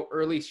there was no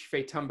early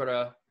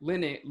Svetambara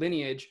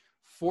lineage,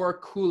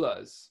 4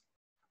 kulas,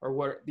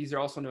 or these are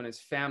also known as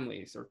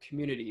families or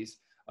communities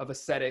of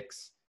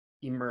ascetics,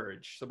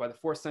 emerge. So by the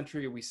 4th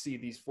century, we see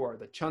these 4,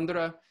 the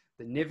Chandra,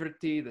 the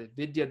Nivriti, the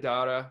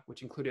Vidyadhara,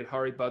 which included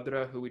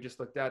Haribhadra, who we just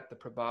looked at, the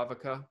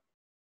Prabhavaka,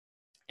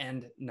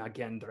 and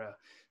Nagendra.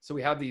 So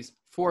we have these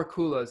 4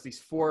 kulas,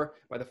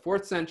 by the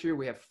 4th century,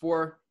 we have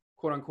 4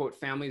 quote unquote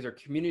families or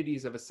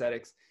communities of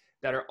ascetics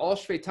that are all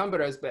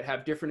Svetambaras, but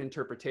have different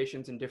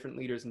interpretations and different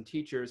leaders and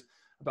teachers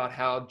about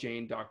how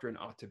Jain doctrine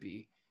ought to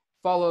be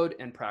followed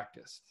and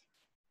practiced.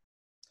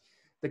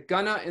 The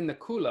gana and the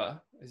kula,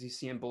 as you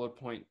see in bullet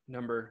point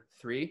number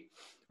 3,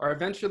 are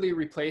eventually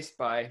replaced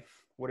by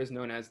what is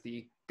known as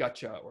the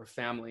gaccha or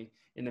family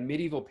in the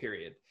medieval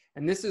period.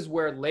 And this is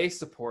where lay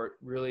support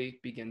really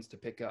begins to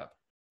pick up.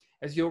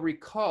 As you'll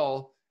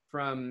recall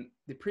from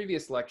the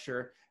previous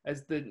lecture,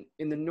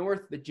 in the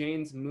north, the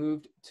Jains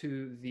moved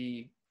to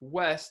the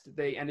west,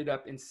 they ended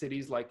up in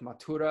cities like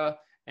Mathura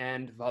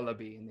and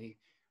Vallabhi. And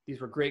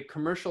these were great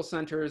commercial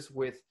centers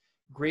with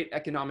great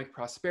economic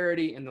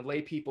prosperity, and the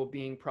lay people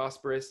being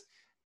prosperous,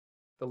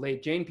 the lay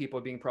Jain people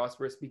being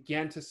prosperous,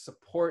 began to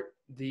support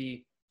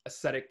the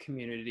ascetic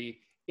community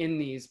in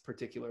these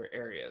particular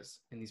areas,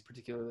 in these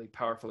particularly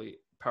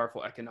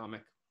powerful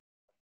economic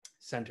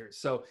centers.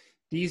 So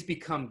these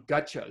become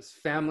gacchas,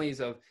 families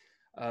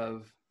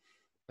of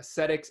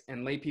ascetics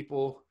and lay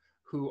people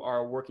who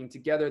are working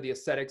together. The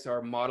ascetics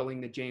are modeling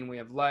the Jain way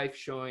of life,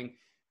 showing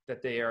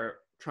that they are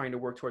trying to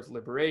work towards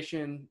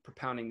liberation,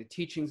 propounding the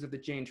teachings of the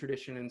Jain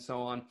tradition, and so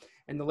on.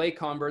 And the lay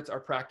converts are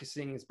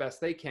practicing as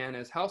best they can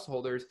as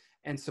householders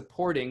and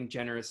supporting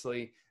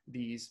generously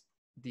these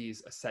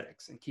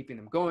ascetics and keeping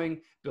them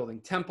going,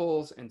 building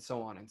temples, and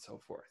so on and so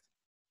forth.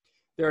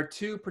 There are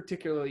two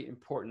particularly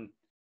important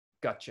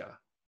gaccha.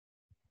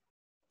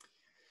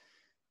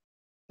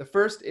 The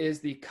first is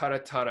the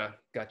karatara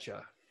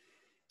gaccha.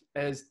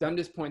 As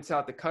Dundas points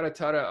out, the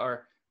karatara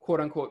are, quote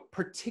unquote,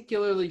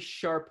 particularly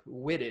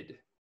sharp-witted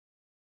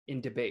in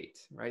debate,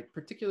 right?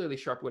 Particularly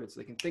sharp-witted, so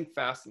they can think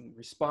fast and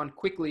respond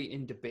quickly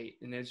in debate.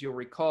 And as you'll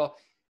recall,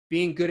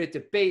 being good at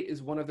debate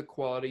is one of the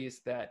qualities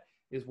that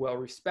is well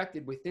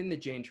respected within the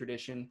Jain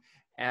tradition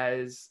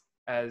as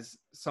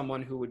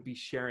someone who would be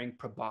sharing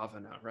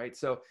prabhavana, right?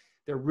 So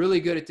they're really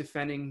good at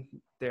defending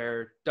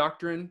their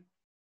doctrine,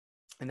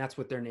 and that's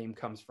what their name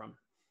comes from.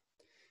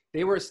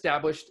 They were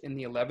established in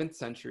the 11th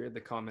century of the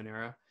Common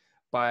Era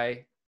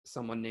by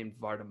someone named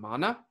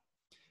Vardhamana.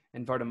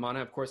 And Vardhamana,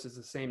 of course, is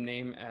the same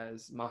name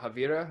as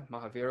Mahavira.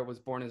 Mahavira was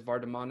born as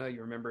Vardhamana.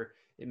 You remember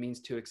it means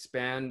to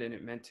expand, and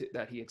it meant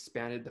that he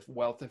expanded the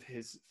wealth of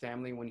his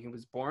family when he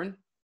was born.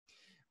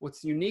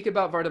 What's unique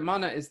about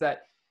Vardhamana is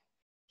that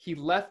he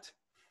left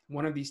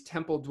one of these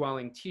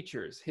temple-dwelling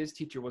teachers. His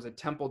teacher was a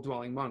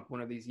temple-dwelling monk, one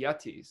of these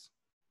yatis.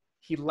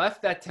 He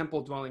left that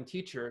temple-dwelling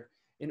teacher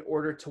in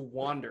order to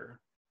wander,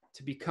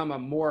 to become a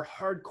more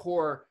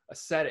hardcore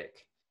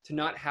ascetic, to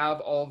not have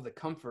all of the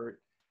comfort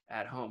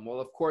at home. Well,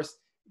 of course,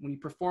 when you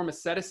perform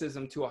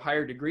asceticism to a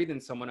higher degree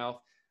than someone else,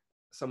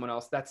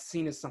 that's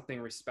seen as something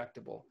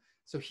respectable.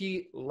 So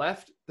he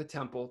left the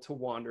temple to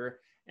wander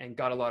and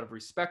got a lot of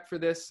respect for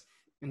this,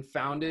 and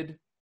founded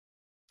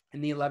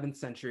in the 11th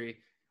century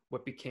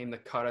what became the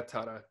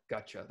karatara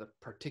gaccha, the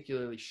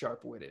particularly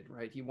sharp-witted,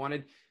 right? He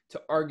wanted to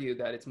argue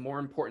that it's more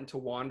important to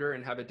wander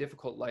and have a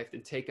difficult life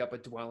than take up a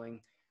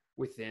dwelling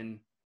within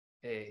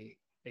a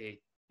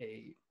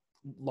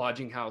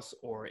lodging house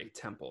or a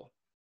temple.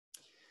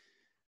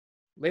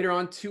 Later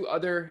on, two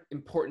other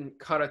important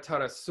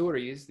karatara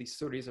suris, these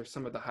suris are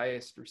some of the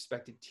highest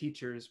respected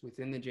teachers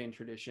within the Jain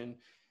tradition,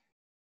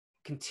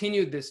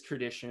 continued this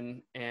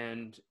tradition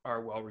and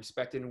are well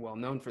respected and well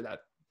known for that.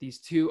 These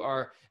two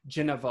are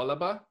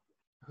Jainavallabha,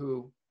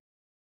 who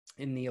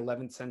in the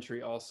 11th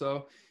century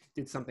also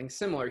did something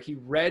similar. He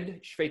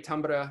read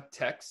Svetambara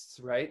texts,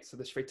 right? So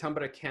the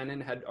Svetambara canon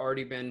had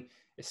already been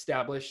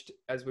established,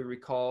 as we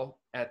recall,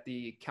 at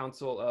the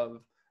Council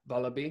of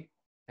Vallabhi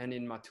and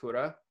in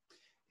Mathura.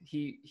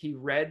 He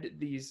read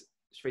these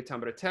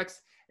Svetambara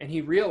texts, and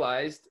he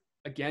realized,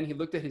 again, he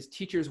looked at his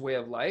teacher's way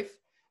of life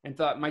and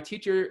thought, my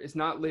teacher is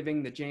not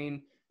living the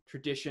Jain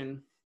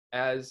tradition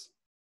as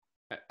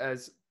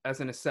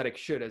an ascetic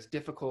should, as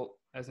difficult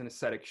as an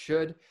ascetic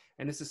should.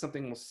 And this is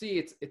something we'll see.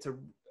 It's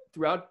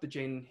throughout the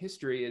Jain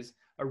history is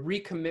a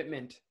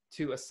recommitment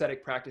to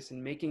ascetic practice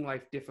and making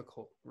life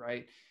difficult,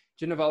 right?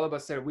 Jainavallabha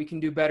said, we can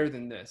do better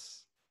than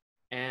this.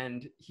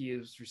 And he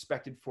is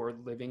respected for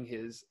living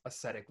his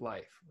ascetic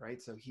life,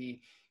 right? So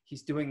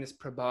he's doing this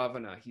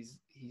prabhavana.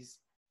 He's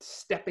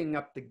stepping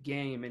up the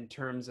game in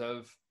terms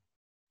of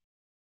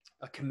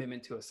a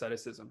commitment to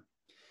asceticism.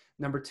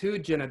 Number two,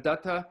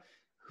 Jainadatta,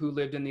 who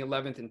lived in the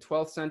 11th and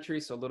 12th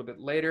century, so a little bit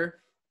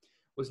later,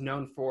 was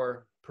known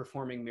for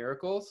performing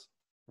miracles,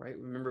 right?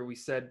 Remember we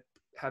said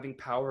having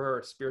power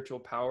or spiritual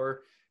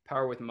power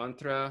with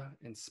mantra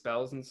and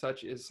spells and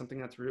such is something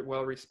that's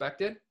well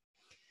respected.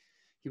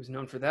 He was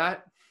known for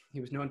that. He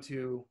was known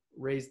to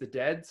raise the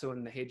dead. So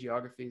in the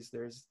hagiographies,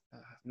 there's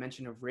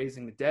mention of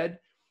raising the dead.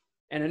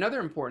 And another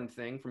important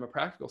thing from a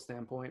practical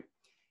standpoint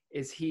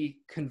is he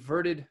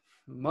converted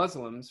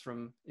Muslims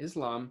from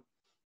Islam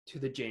to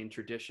the Jain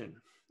tradition.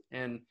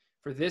 And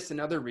for this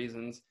and other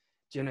reasons,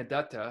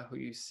 Jainadatta, who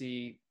you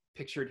see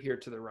pictured here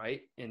to the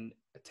right in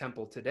a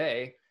temple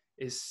today,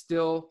 is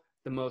still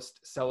the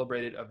most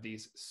celebrated of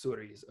these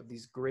suris, of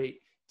these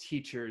great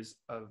teachers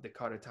of the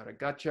karatara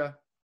gaccha,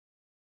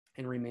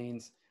 and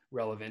remains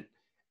relevant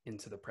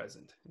into the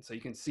present. And so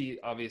you can see,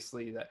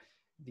 obviously, that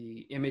the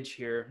image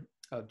here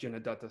of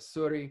Jainadatta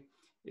Suri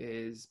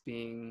is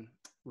being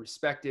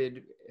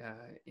respected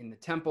in the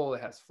temple.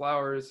 It has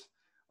flowers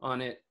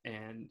on it,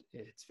 and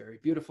it's very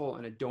beautiful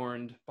and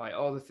adorned by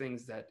all the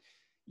things that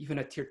even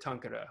a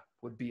Tirthankara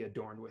would be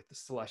adorned with, the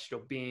celestial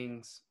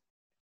beings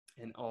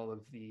and all of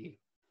the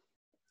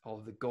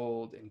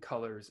gold and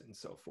colors and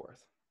so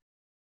forth.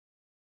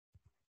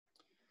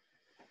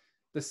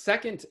 The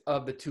second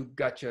of the two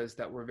gacchas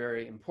that were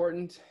very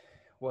important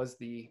was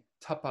the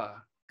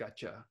tapa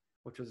gaccha,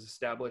 which was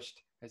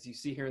established, as you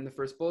see here in the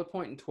first bullet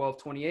point, in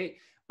 1228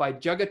 by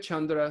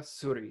Jagachandra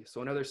Suri.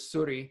 So another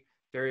Suri,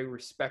 very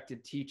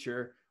respected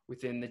teacher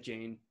within the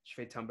Jain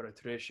Svetambara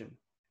tradition.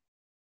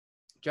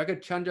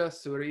 Jagachandra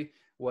Suri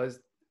was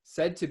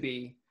said to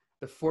be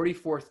the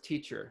 44th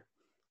teacher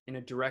in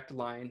a direct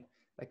line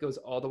that goes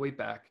all the way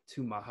back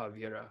to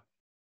Mahavira.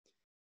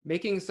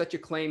 Making such a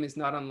claim is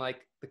not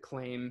unlike the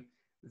claim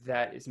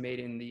that is made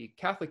in the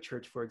Catholic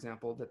Church, for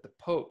example, that the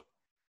Pope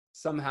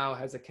somehow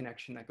has a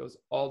connection that goes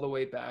all the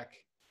way back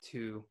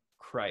to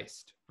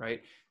Christ,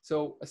 right?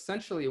 So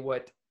essentially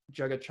what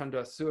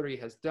Jagachandra Suri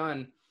has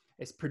done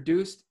is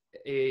produced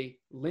a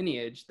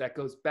lineage that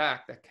goes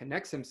back, that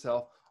connects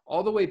himself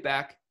all the way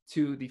back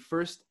to the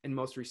first and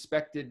most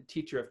respected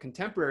teacher of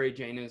contemporary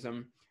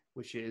Jainism,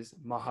 which is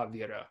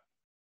Mahavira.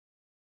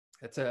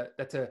 That's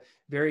a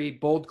very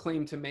bold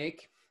claim to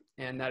make,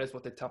 and that is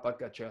what the Tapa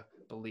Gaccha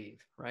believe,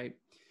 right?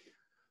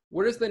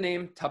 Where does the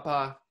name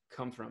Tapa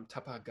come from?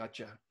 Tapa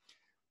Gaccha.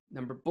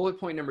 Bullet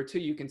point number 2,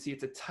 you can see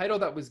it's a title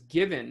that was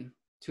given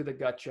to the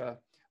Gaccha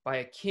by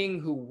a king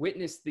who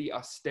witnessed the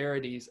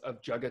austerities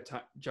of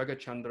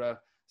Jagachandra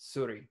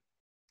Suri.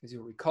 As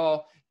you'll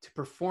recall, to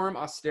perform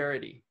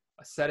austerity,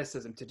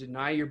 asceticism, to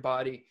deny your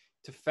body,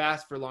 to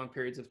fast for long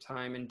periods of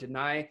time and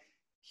deny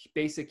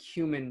basic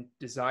human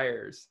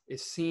desires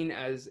is seen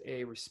as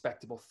a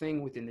respectable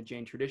thing within the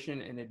Jain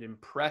tradition, and it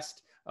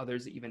impressed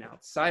others even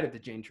outside of the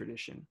Jain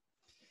tradition.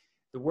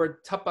 The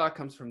word tapa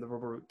comes from the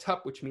verbal root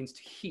tup, which means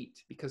to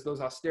heat, because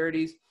those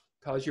austerities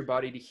cause your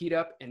body to heat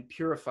up and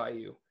purify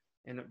you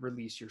and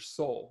release your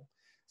soul.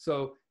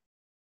 So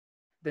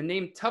the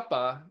name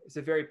tapa is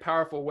a very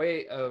powerful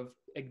way of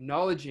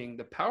acknowledging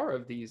the power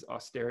of these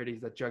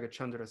austerities that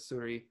Jagachandra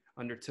Suri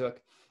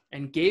undertook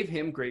and gave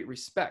him great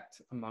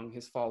respect among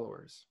his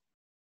followers.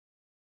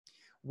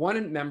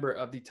 One member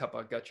of the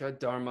Tapa Gaccha,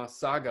 Dharma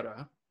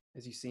Sagara,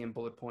 as you see in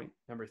bullet point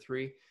number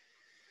 3,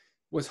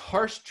 was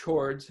harsh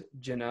towards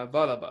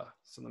Jinavalabha.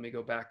 So let me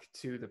go back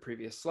to the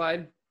previous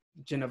slide.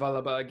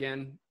 Jinavalabha,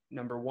 again,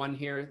 number 1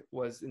 here,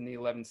 was in the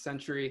 11th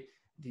century,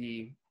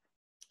 the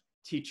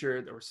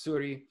teacher or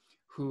Suri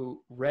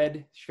who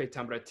read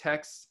Svetambara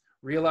texts,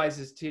 realized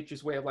his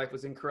teacher's way of life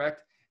was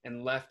incorrect,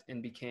 and left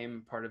and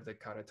became part of the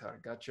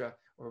Karatara Gaccha,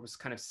 or was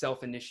kind of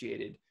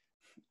self-initiated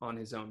on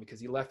his own, because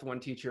he left one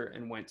teacher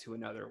and went into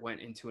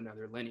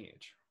another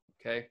lineage,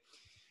 okay?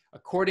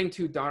 According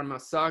to Dharma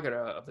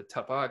Sagara of the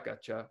Tapa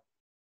Gaccha,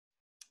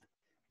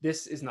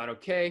 this is not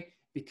okay,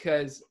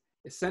 because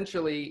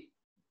essentially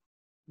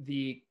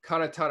the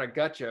Karatara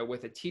Gaccha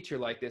with a teacher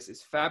like this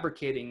is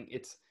fabricating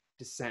its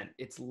descent.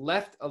 It's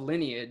left a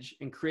lineage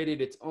and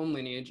created its own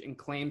lineage and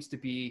claims to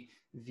be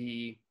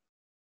the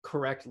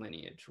correct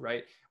lineage,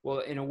 right? Well,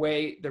 in a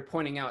way, they're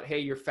pointing out, hey,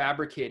 you're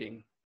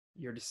fabricating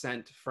your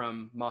descent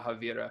from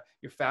Mahavira.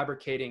 You're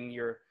fabricating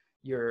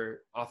your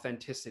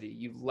authenticity.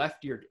 You've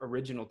left your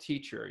original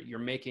teacher. You're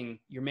making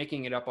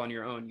it up on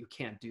your own. You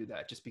can't do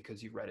that just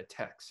because you read a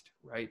text,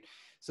 right?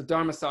 So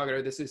Dharma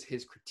Sagara, this is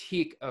his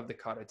critique of the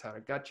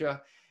Karatara Gaccha,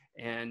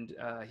 and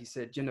he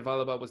said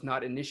Jinavalabha was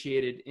not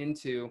initiated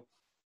into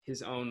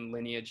his own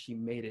lineage. He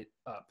made it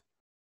up,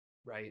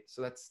 right?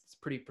 So it's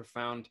pretty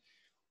profound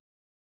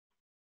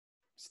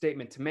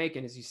statement to make.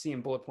 And as you see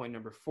in bullet point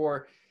number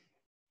 4,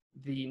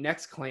 the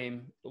next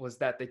claim was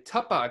that the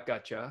Tapa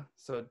Gaccha,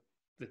 so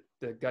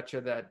the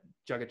Gaccha that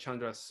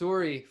Jagachandra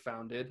Suri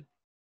founded,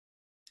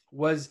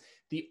 was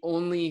the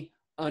only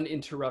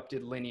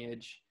uninterrupted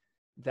lineage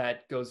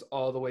that goes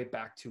all the way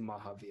back to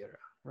Mahavira,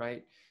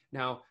 right?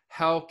 Now,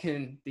 how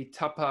can the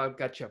Tapa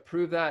Gaccha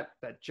prove that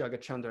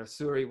Jagachandra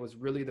Suri was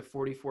really the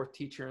 44th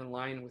teacher in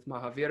line with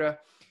Mahavira?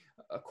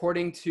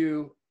 According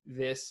to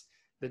this,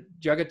 the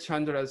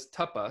Jagachandra's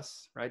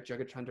tapas, right?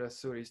 Jagachandra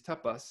Suri's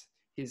tapas,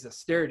 his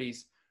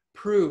austerities,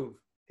 prove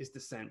his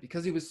descent.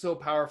 Because he was so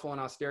powerful in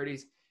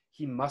austerities,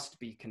 he must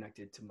be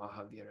connected to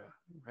Mahavira,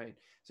 right?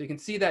 So you can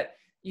see that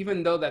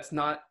even though that's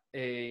not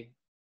a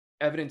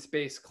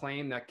evidence-based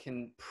claim that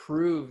can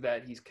prove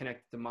that he's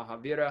connected to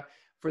Mahavira,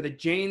 for the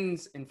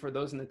Jains and for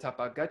those in the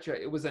Tapa Gaccha,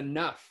 it was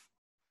enough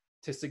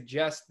to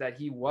suggest that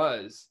he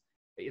was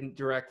in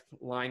direct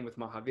line with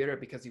Mahavira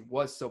because he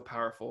was so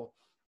powerful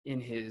in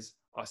his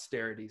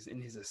austerities,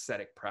 in his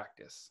ascetic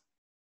practice.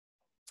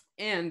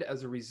 And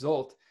as a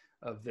result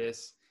of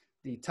this,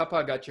 the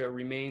Tapa Gaccha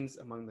remains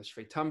among the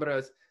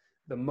Svetambaras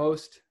the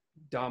most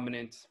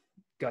dominant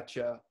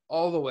Gaccha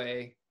all the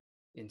way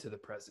into the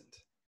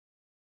present.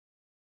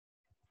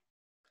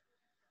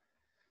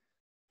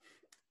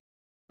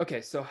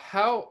 Okay, so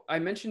how I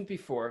mentioned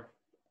before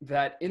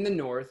that in the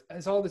north,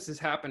 as all this is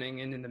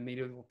happening and in the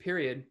medieval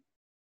period,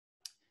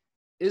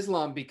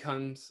 Islam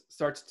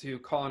starts to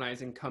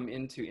colonize and come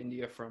into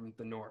India from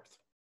the north,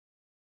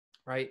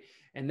 right?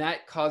 And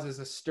that causes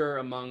a stir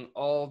among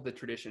all the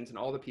traditions and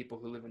all the people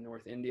who live in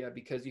North India,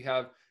 because you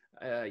have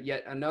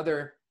yet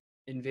another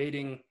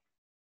invading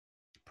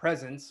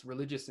presence,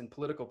 religious and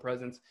political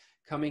presence,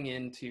 coming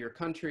into your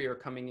country or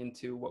coming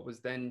into what was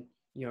then,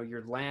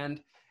 your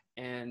land,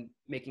 and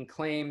making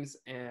claims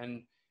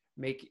and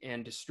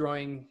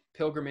destroying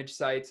pilgrimage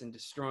sites and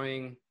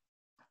destroying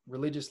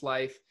religious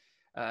life.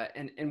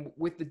 And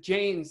with the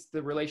Jains,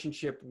 the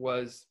relationship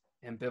was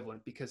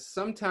ambivalent, because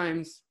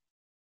sometimes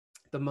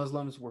the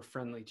Muslims were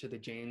friendly to the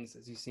Jains,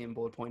 as you see in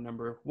bullet point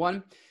number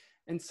 1,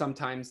 and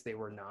sometimes they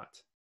were not.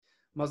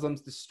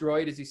 Muslims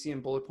destroyed, as you see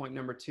in bullet point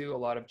number 2, a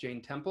lot of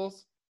Jain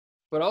temples,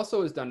 but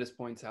also, as Dundas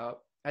points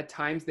out, at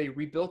times they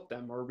rebuilt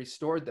them or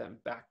restored them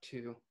back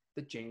to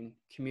the Jain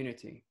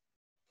community.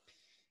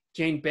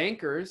 Jain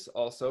bankers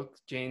also,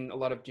 a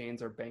lot of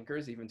Jains are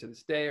bankers even to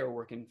this day, or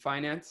work in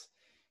finance.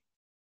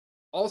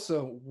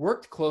 also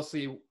worked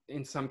closely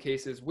in some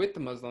cases with the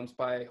Muslims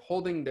by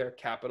holding their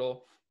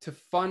capital to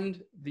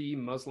fund the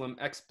Muslim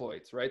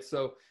exploits, right?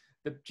 So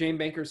the Jain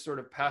bankers sort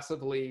of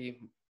passively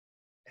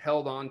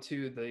held on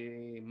to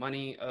the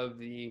money of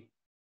the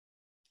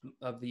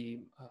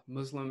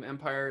Muslim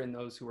empire and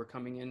those who were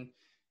coming in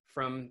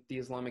from the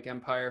Islamic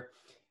empire.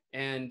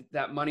 And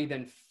that money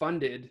then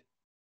funded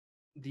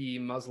the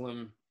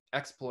Muslim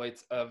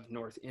exploits of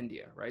North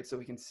India, right? So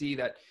we can see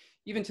that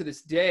even to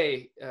this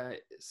day,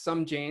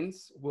 some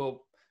Jains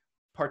will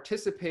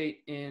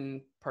participate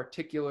in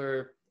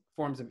particular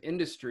forms of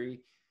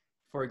industry.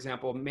 For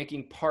example,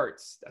 making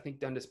parts. I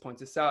think Dundas points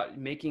this out,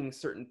 making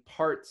certain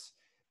parts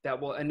that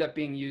will end up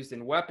being used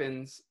in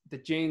weapons. The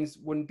Jains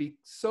wouldn't be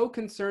so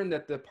concerned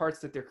that the parts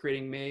that they're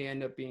creating may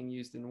end up being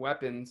used in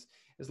weapons,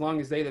 as long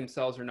as they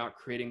themselves are not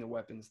creating the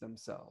weapons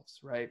themselves,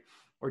 right?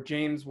 Or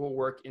Jains will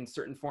work in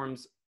certain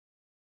forms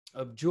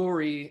of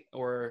jewelry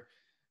or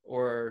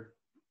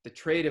the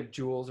trade of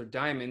jewels or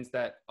diamonds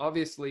that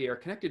obviously are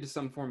connected to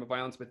some form of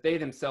violence, but they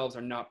themselves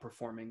are not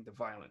performing the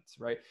violence,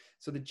 right?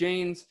 So the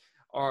Jains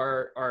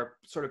are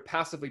sort of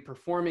passively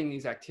performing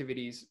these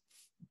activities,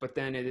 but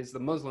then it is the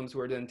Muslims who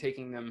are then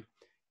taking them,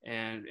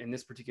 and in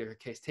this particular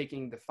case,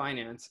 taking the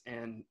finance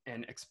and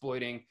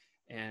exploiting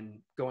and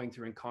going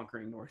through and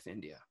conquering North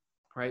India,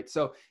 right?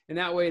 So in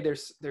that way,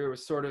 there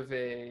was sort of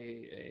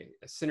a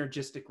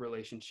synergistic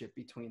relationship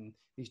between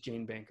these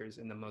Jain bankers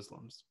and the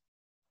Muslims.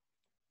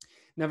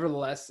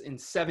 Nevertheless, in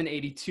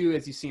 782,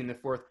 as you see in the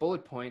fourth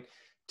bullet point,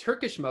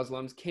 Turkish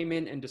Muslims came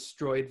in and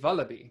destroyed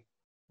Vallabhi,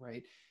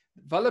 right?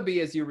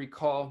 Vallabhi, as you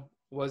recall,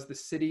 was the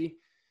city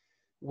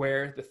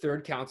where the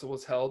Third Council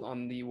was held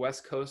on the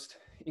west coast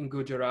in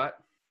Gujarat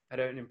at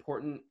an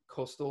important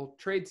coastal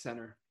trade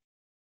center.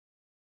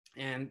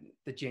 And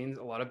the Jains,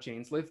 a lot of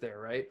Jains lived there,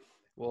 right?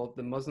 Well,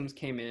 the Muslims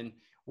came in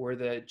where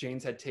the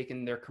Jains had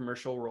taken their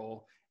commercial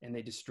role and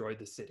they destroyed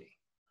the city,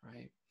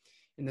 right?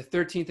 In the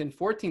 13th and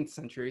 14th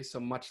century, so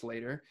much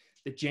later,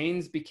 the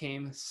Jains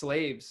became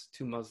slaves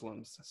to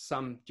Muslims.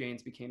 Some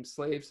Jains became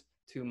slaves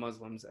to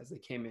Muslims as they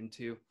came in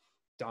to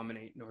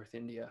dominate North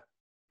India.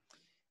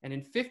 And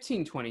in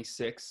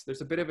 1526,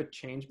 there's a bit of a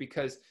change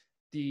because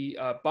the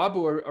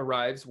Babur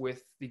arrives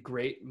with the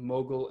great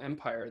Mughal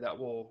Empire that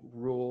will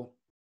rule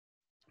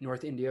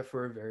North India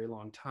for a very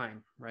long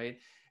time, right?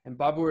 And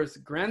Babur's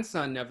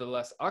grandson,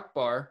 nevertheless,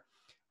 Akbar,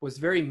 was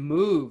very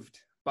moved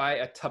by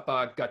a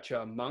tapa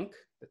gaccha monk,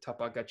 the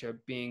tapa gaccha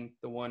being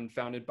the one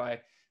founded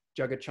by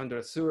Jagachandra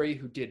Suri,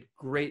 who did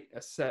great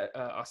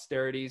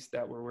austerities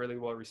that were really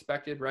well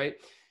respected, right?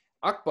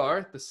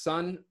 Akbar,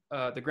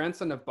 the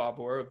grandson of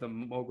Babur of the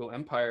Mughal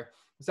Empire,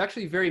 was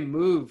actually very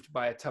moved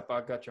by a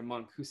tapa gaccha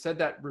monk who said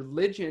that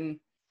religion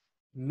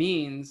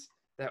means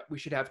that we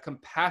should have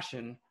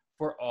compassion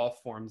for all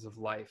forms of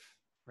life,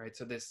 right?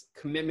 So this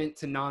commitment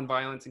to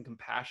nonviolence and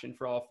compassion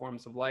for all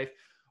forms of life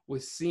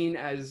was seen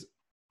as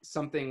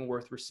something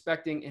worth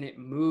respecting, and it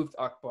moved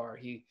Akbar.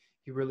 He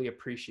really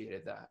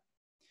appreciated that.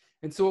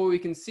 And so what we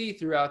can see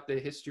throughout the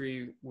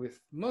history with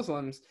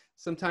Muslims,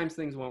 sometimes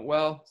things went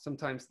well,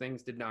 sometimes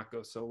things did not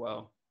go so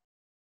well.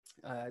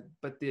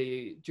 But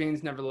the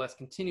Jains nevertheless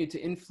continued to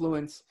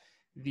influence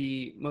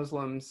the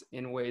Muslims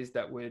in ways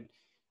that would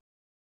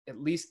at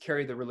least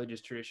carry the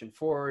religious tradition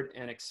forward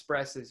and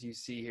express, as you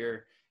see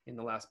here in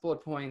the last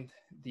bullet point,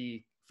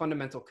 the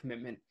fundamental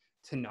commitment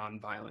to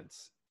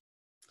nonviolence.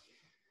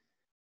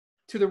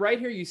 To the right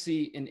here, you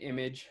see an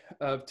image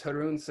of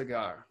Tarun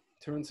Sagar.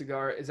 Tarun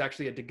Sagar is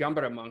actually a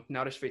Digambara monk,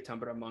 not a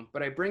Svetambara monk,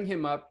 but I bring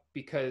him up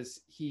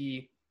because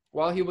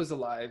while he was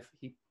alive,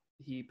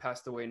 he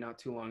passed away not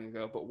too long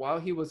ago, but while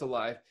he was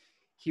alive,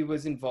 he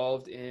was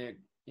involved in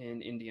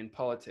Indian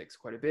politics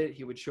quite a bit.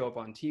 He would show up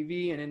on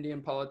TV in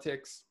Indian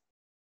politics.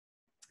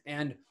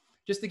 And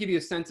just to give you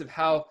a sense of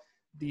how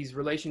these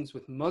relations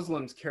with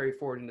Muslims carry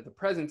forward into the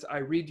present, I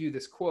read you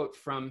this quote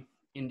from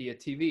India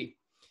TV.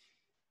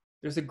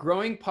 There's a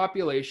growing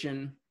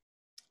population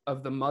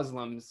of the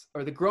Muslims,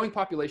 or the growing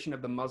population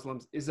of the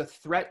Muslims is a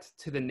threat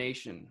to the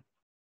nation,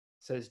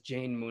 says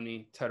Jain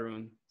Muni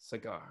Tarun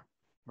Sagar,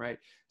 right?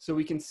 So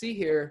we can see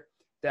here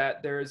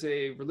that there is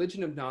a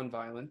religion of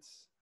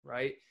nonviolence,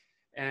 right?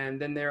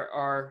 And then there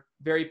are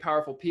very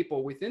powerful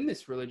people within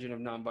this religion of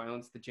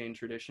nonviolence, the Jain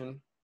tradition,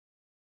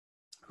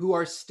 who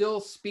are still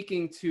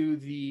speaking to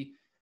the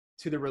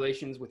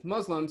relations with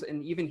Muslims,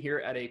 and even here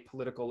at a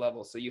political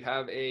level. So you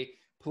have a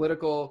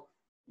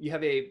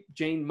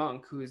Jain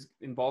monk who is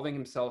involving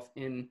himself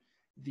in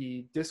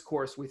the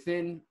discourse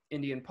within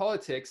Indian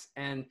politics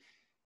and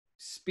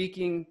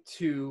speaking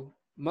to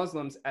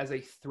Muslims as a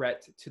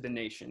threat to the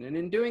nation. And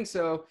in doing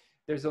so,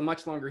 there's a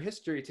much longer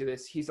history to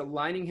this. He's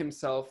aligning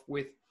himself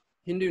with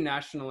Hindu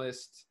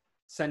nationalist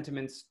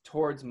sentiments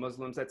towards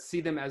Muslims that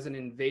see them as an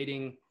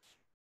invading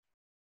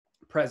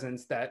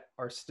presence that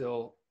are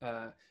still,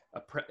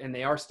 and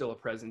they are still a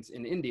presence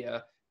in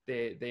India.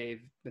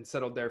 They've been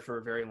settled there for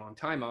a very long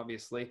time,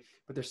 obviously,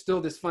 but there's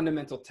still this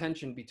fundamental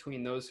tension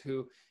between those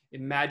who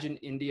imagine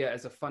India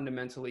as a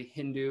fundamentally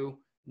Hindu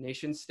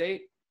nation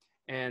state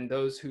and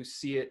those who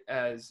see it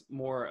as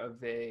more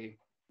of a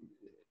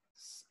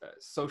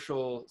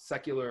social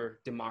secular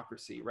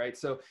democracy, right?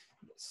 So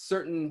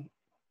certain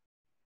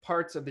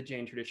parts of the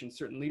Jain tradition,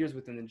 certain leaders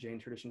within the Jain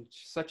tradition,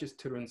 such as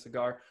Tarun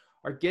Sagar,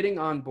 are getting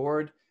on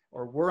board,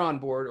 or were on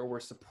board, or were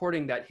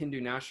supporting that Hindu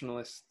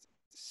nationalist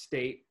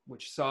state,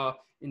 which saw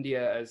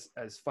India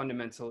as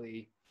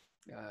fundamentally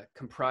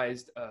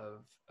comprised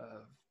of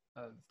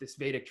this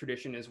Vedic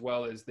tradition, as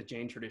well as the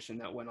Jain tradition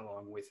that went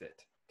along with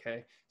it.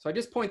 Okay, so I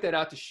just point that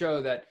out to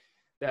show that,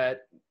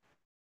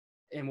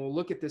 and we'll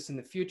look at this in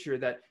the future,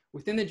 that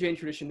within the Jain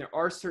tradition, there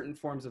are certain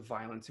forms of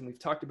violence, and we've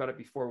talked about it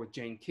before with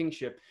Jain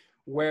kingship,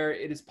 where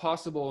it is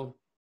possible,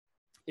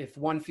 if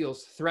one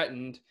feels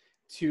threatened,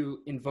 to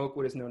invoke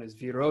what is known as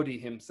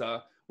virodhi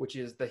himsa, which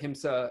is the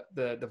himsa,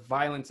 the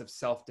violence of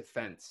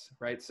self-defense,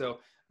 right? So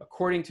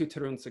according to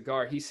Tarun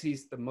Sagar, he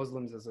sees the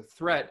Muslims as a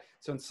threat.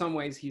 So in some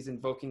ways, he's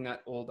invoking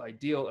that old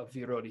ideal of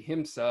virodhi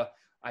himsa.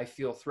 I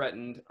feel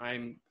threatened.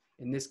 I'm,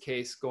 in this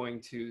case, going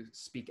to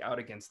speak out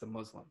against the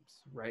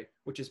Muslims, right?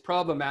 Which is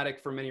problematic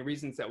for many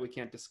reasons that we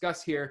can't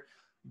discuss here,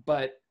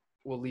 but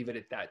we'll leave it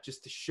at that,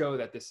 just to show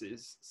that this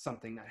is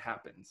something that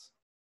happens.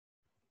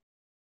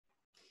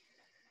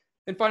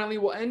 And finally,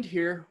 we'll end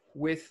here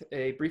with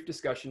a brief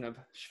discussion of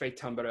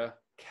Svetambara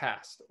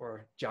caste,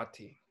 or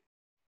jati.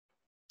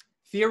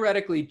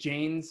 Theoretically,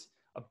 Jains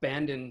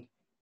abandon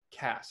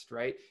caste,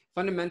 right?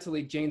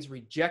 Fundamentally, Jains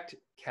reject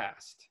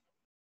caste,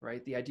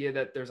 right? The idea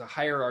that there's a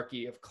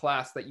hierarchy of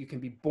class that you can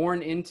be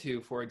born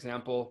into, for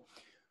example,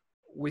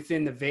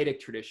 within the Vedic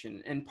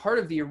tradition. And part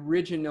of the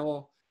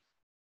original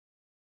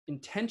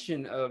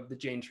intention of the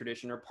Jain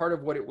tradition, or part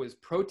of what it was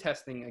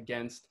protesting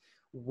against,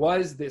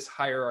 was this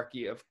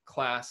hierarchy of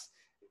class,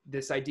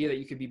 this idea that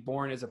you could be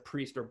born as a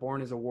priest, or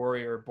born as a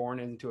warrior, or born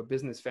into a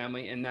business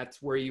family, and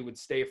that's where you would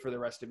stay for the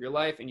rest of your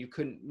life, and you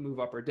couldn't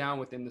move up or down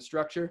within the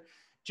structure.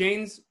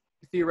 Jains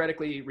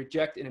theoretically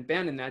reject and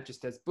abandon that,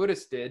 just as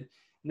Buddhists did.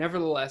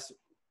 Nevertheless,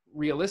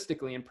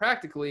 realistically and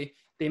practically,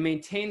 they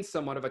maintain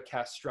somewhat of a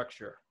caste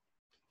structure,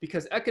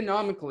 because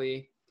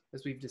economically,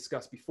 as we've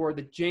discussed before,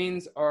 the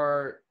Jains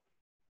are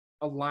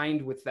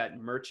aligned with that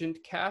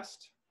merchant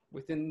caste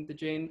within the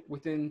Jain,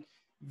 within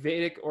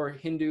Vedic or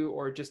Hindu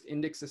or just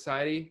Indic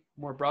society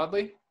more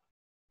broadly.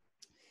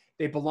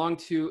 They belong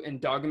to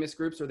endogamous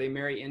groups, or they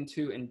marry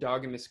into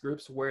endogamous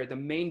groups, where the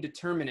main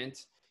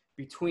determinant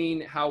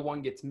between how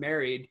one gets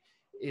married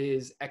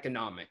is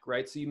economic,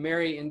 right? So you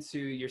marry into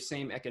your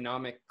same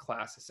economic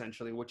class,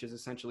 essentially, which is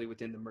essentially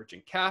within the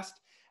merchant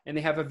caste. And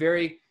they have a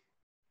very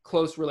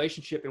close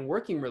relationship and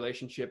working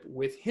relationship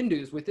with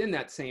Hindus within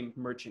that same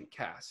merchant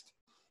caste.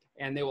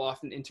 And they will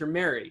often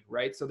intermarry,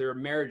 right? So there are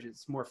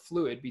marriages more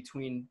fluid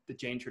between the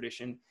Jain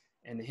tradition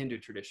and the Hindu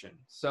tradition.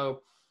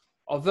 So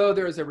although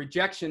there is a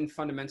rejection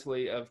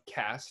fundamentally of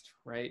caste,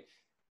 right?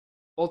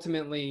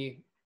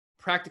 Ultimately,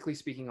 practically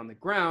speaking on the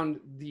ground,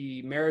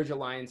 the marriage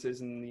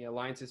alliances and the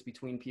alliances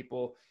between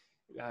people,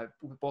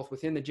 both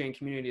within the Jain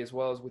community as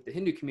well as with the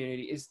Hindu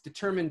community, is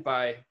determined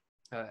by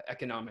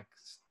economic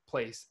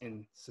place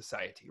in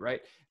society,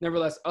 right?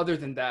 Nevertheless, other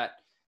than that,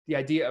 the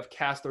idea of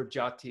caste or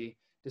jati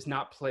does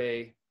not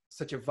play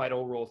such a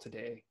vital role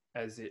today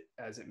as it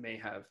may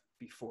have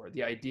before.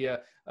 The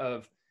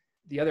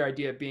other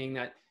idea being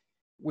that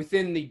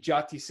within the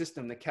jati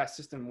system, the caste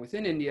system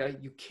within India,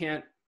 you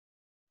can't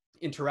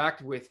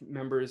interact with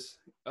members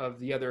of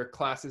the other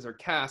classes or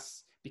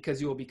castes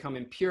because you will become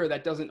impure.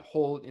 That doesn't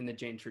hold in the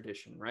Jain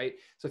tradition, right?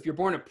 So if you're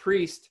born a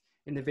priest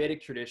in the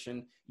Vedic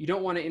tradition, you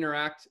don't want to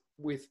interact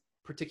with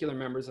particular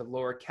members of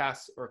lower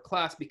castes or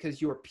class,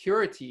 because your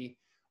purity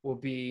will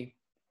be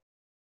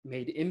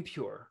made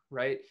impure,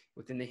 right,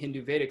 within the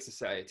Hindu Vedic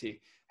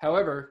society.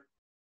 However,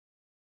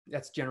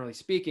 that's generally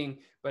speaking,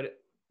 but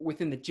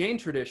within the Jain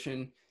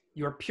tradition,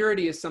 your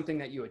purity is something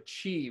that you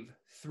achieve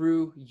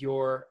through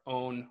your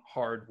own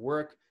hard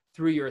work,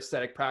 through your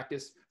ascetic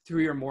practice,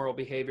 through your moral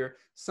behavior,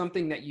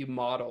 something that you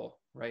model,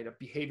 right? Of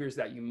behaviors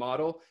that you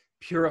model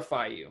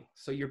purify you.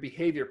 So your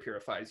behavior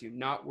purifies you,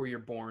 not where you're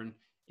born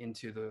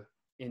into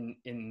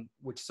in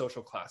which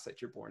social class that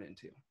you're born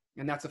into.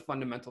 And that's a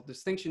fundamental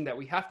distinction that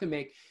we have to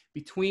make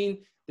between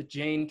the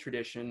Jain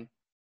tradition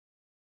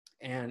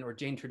or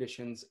Jain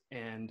traditions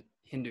and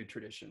Hindu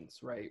traditions,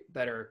 right?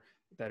 That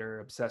are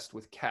obsessed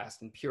with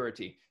caste and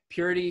purity.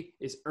 Purity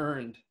is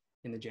earned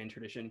in the Jain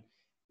tradition,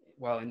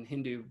 while in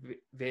Hindu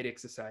Vedic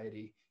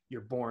society,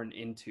 you're born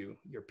into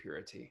your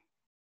purity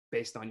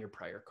based on your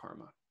prior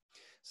karma.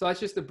 So that's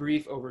just a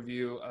brief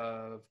overview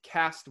of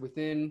caste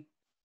within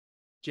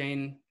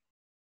Jain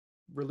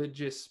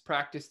religious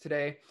practice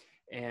today.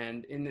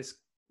 And in this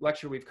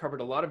lecture, we've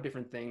covered a lot of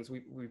different things.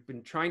 We've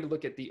been trying to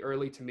look at the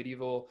early to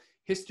medieval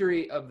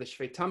history of the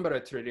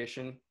Svetambara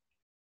tradition.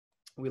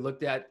 We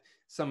looked at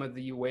some of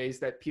the ways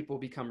that people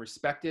become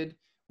respected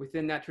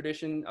within that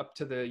tradition up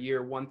to the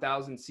year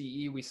 1000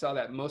 CE. We saw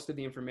that most of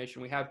the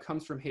information we have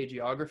comes from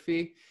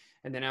hagiography.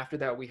 And then after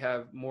that, we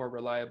have more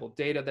reliable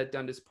data that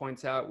Dundas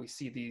points out. We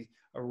see the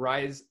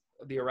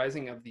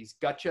arising of these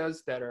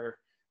gacchas that are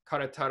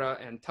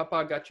Karatara and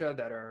Tapa gaccha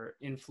that are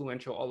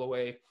influential all the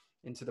way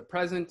into the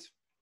present.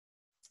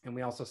 And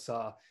we also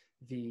saw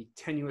the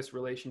tenuous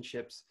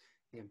relationships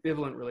the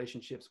ambivalent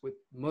relationships with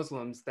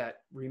Muslims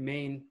that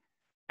remain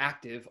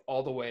active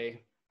all the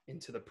way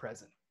into the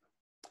present.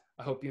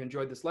 I hope you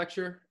enjoyed this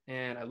lecture,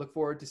 and I look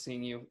forward to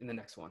seeing you in the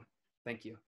next one. Thank you.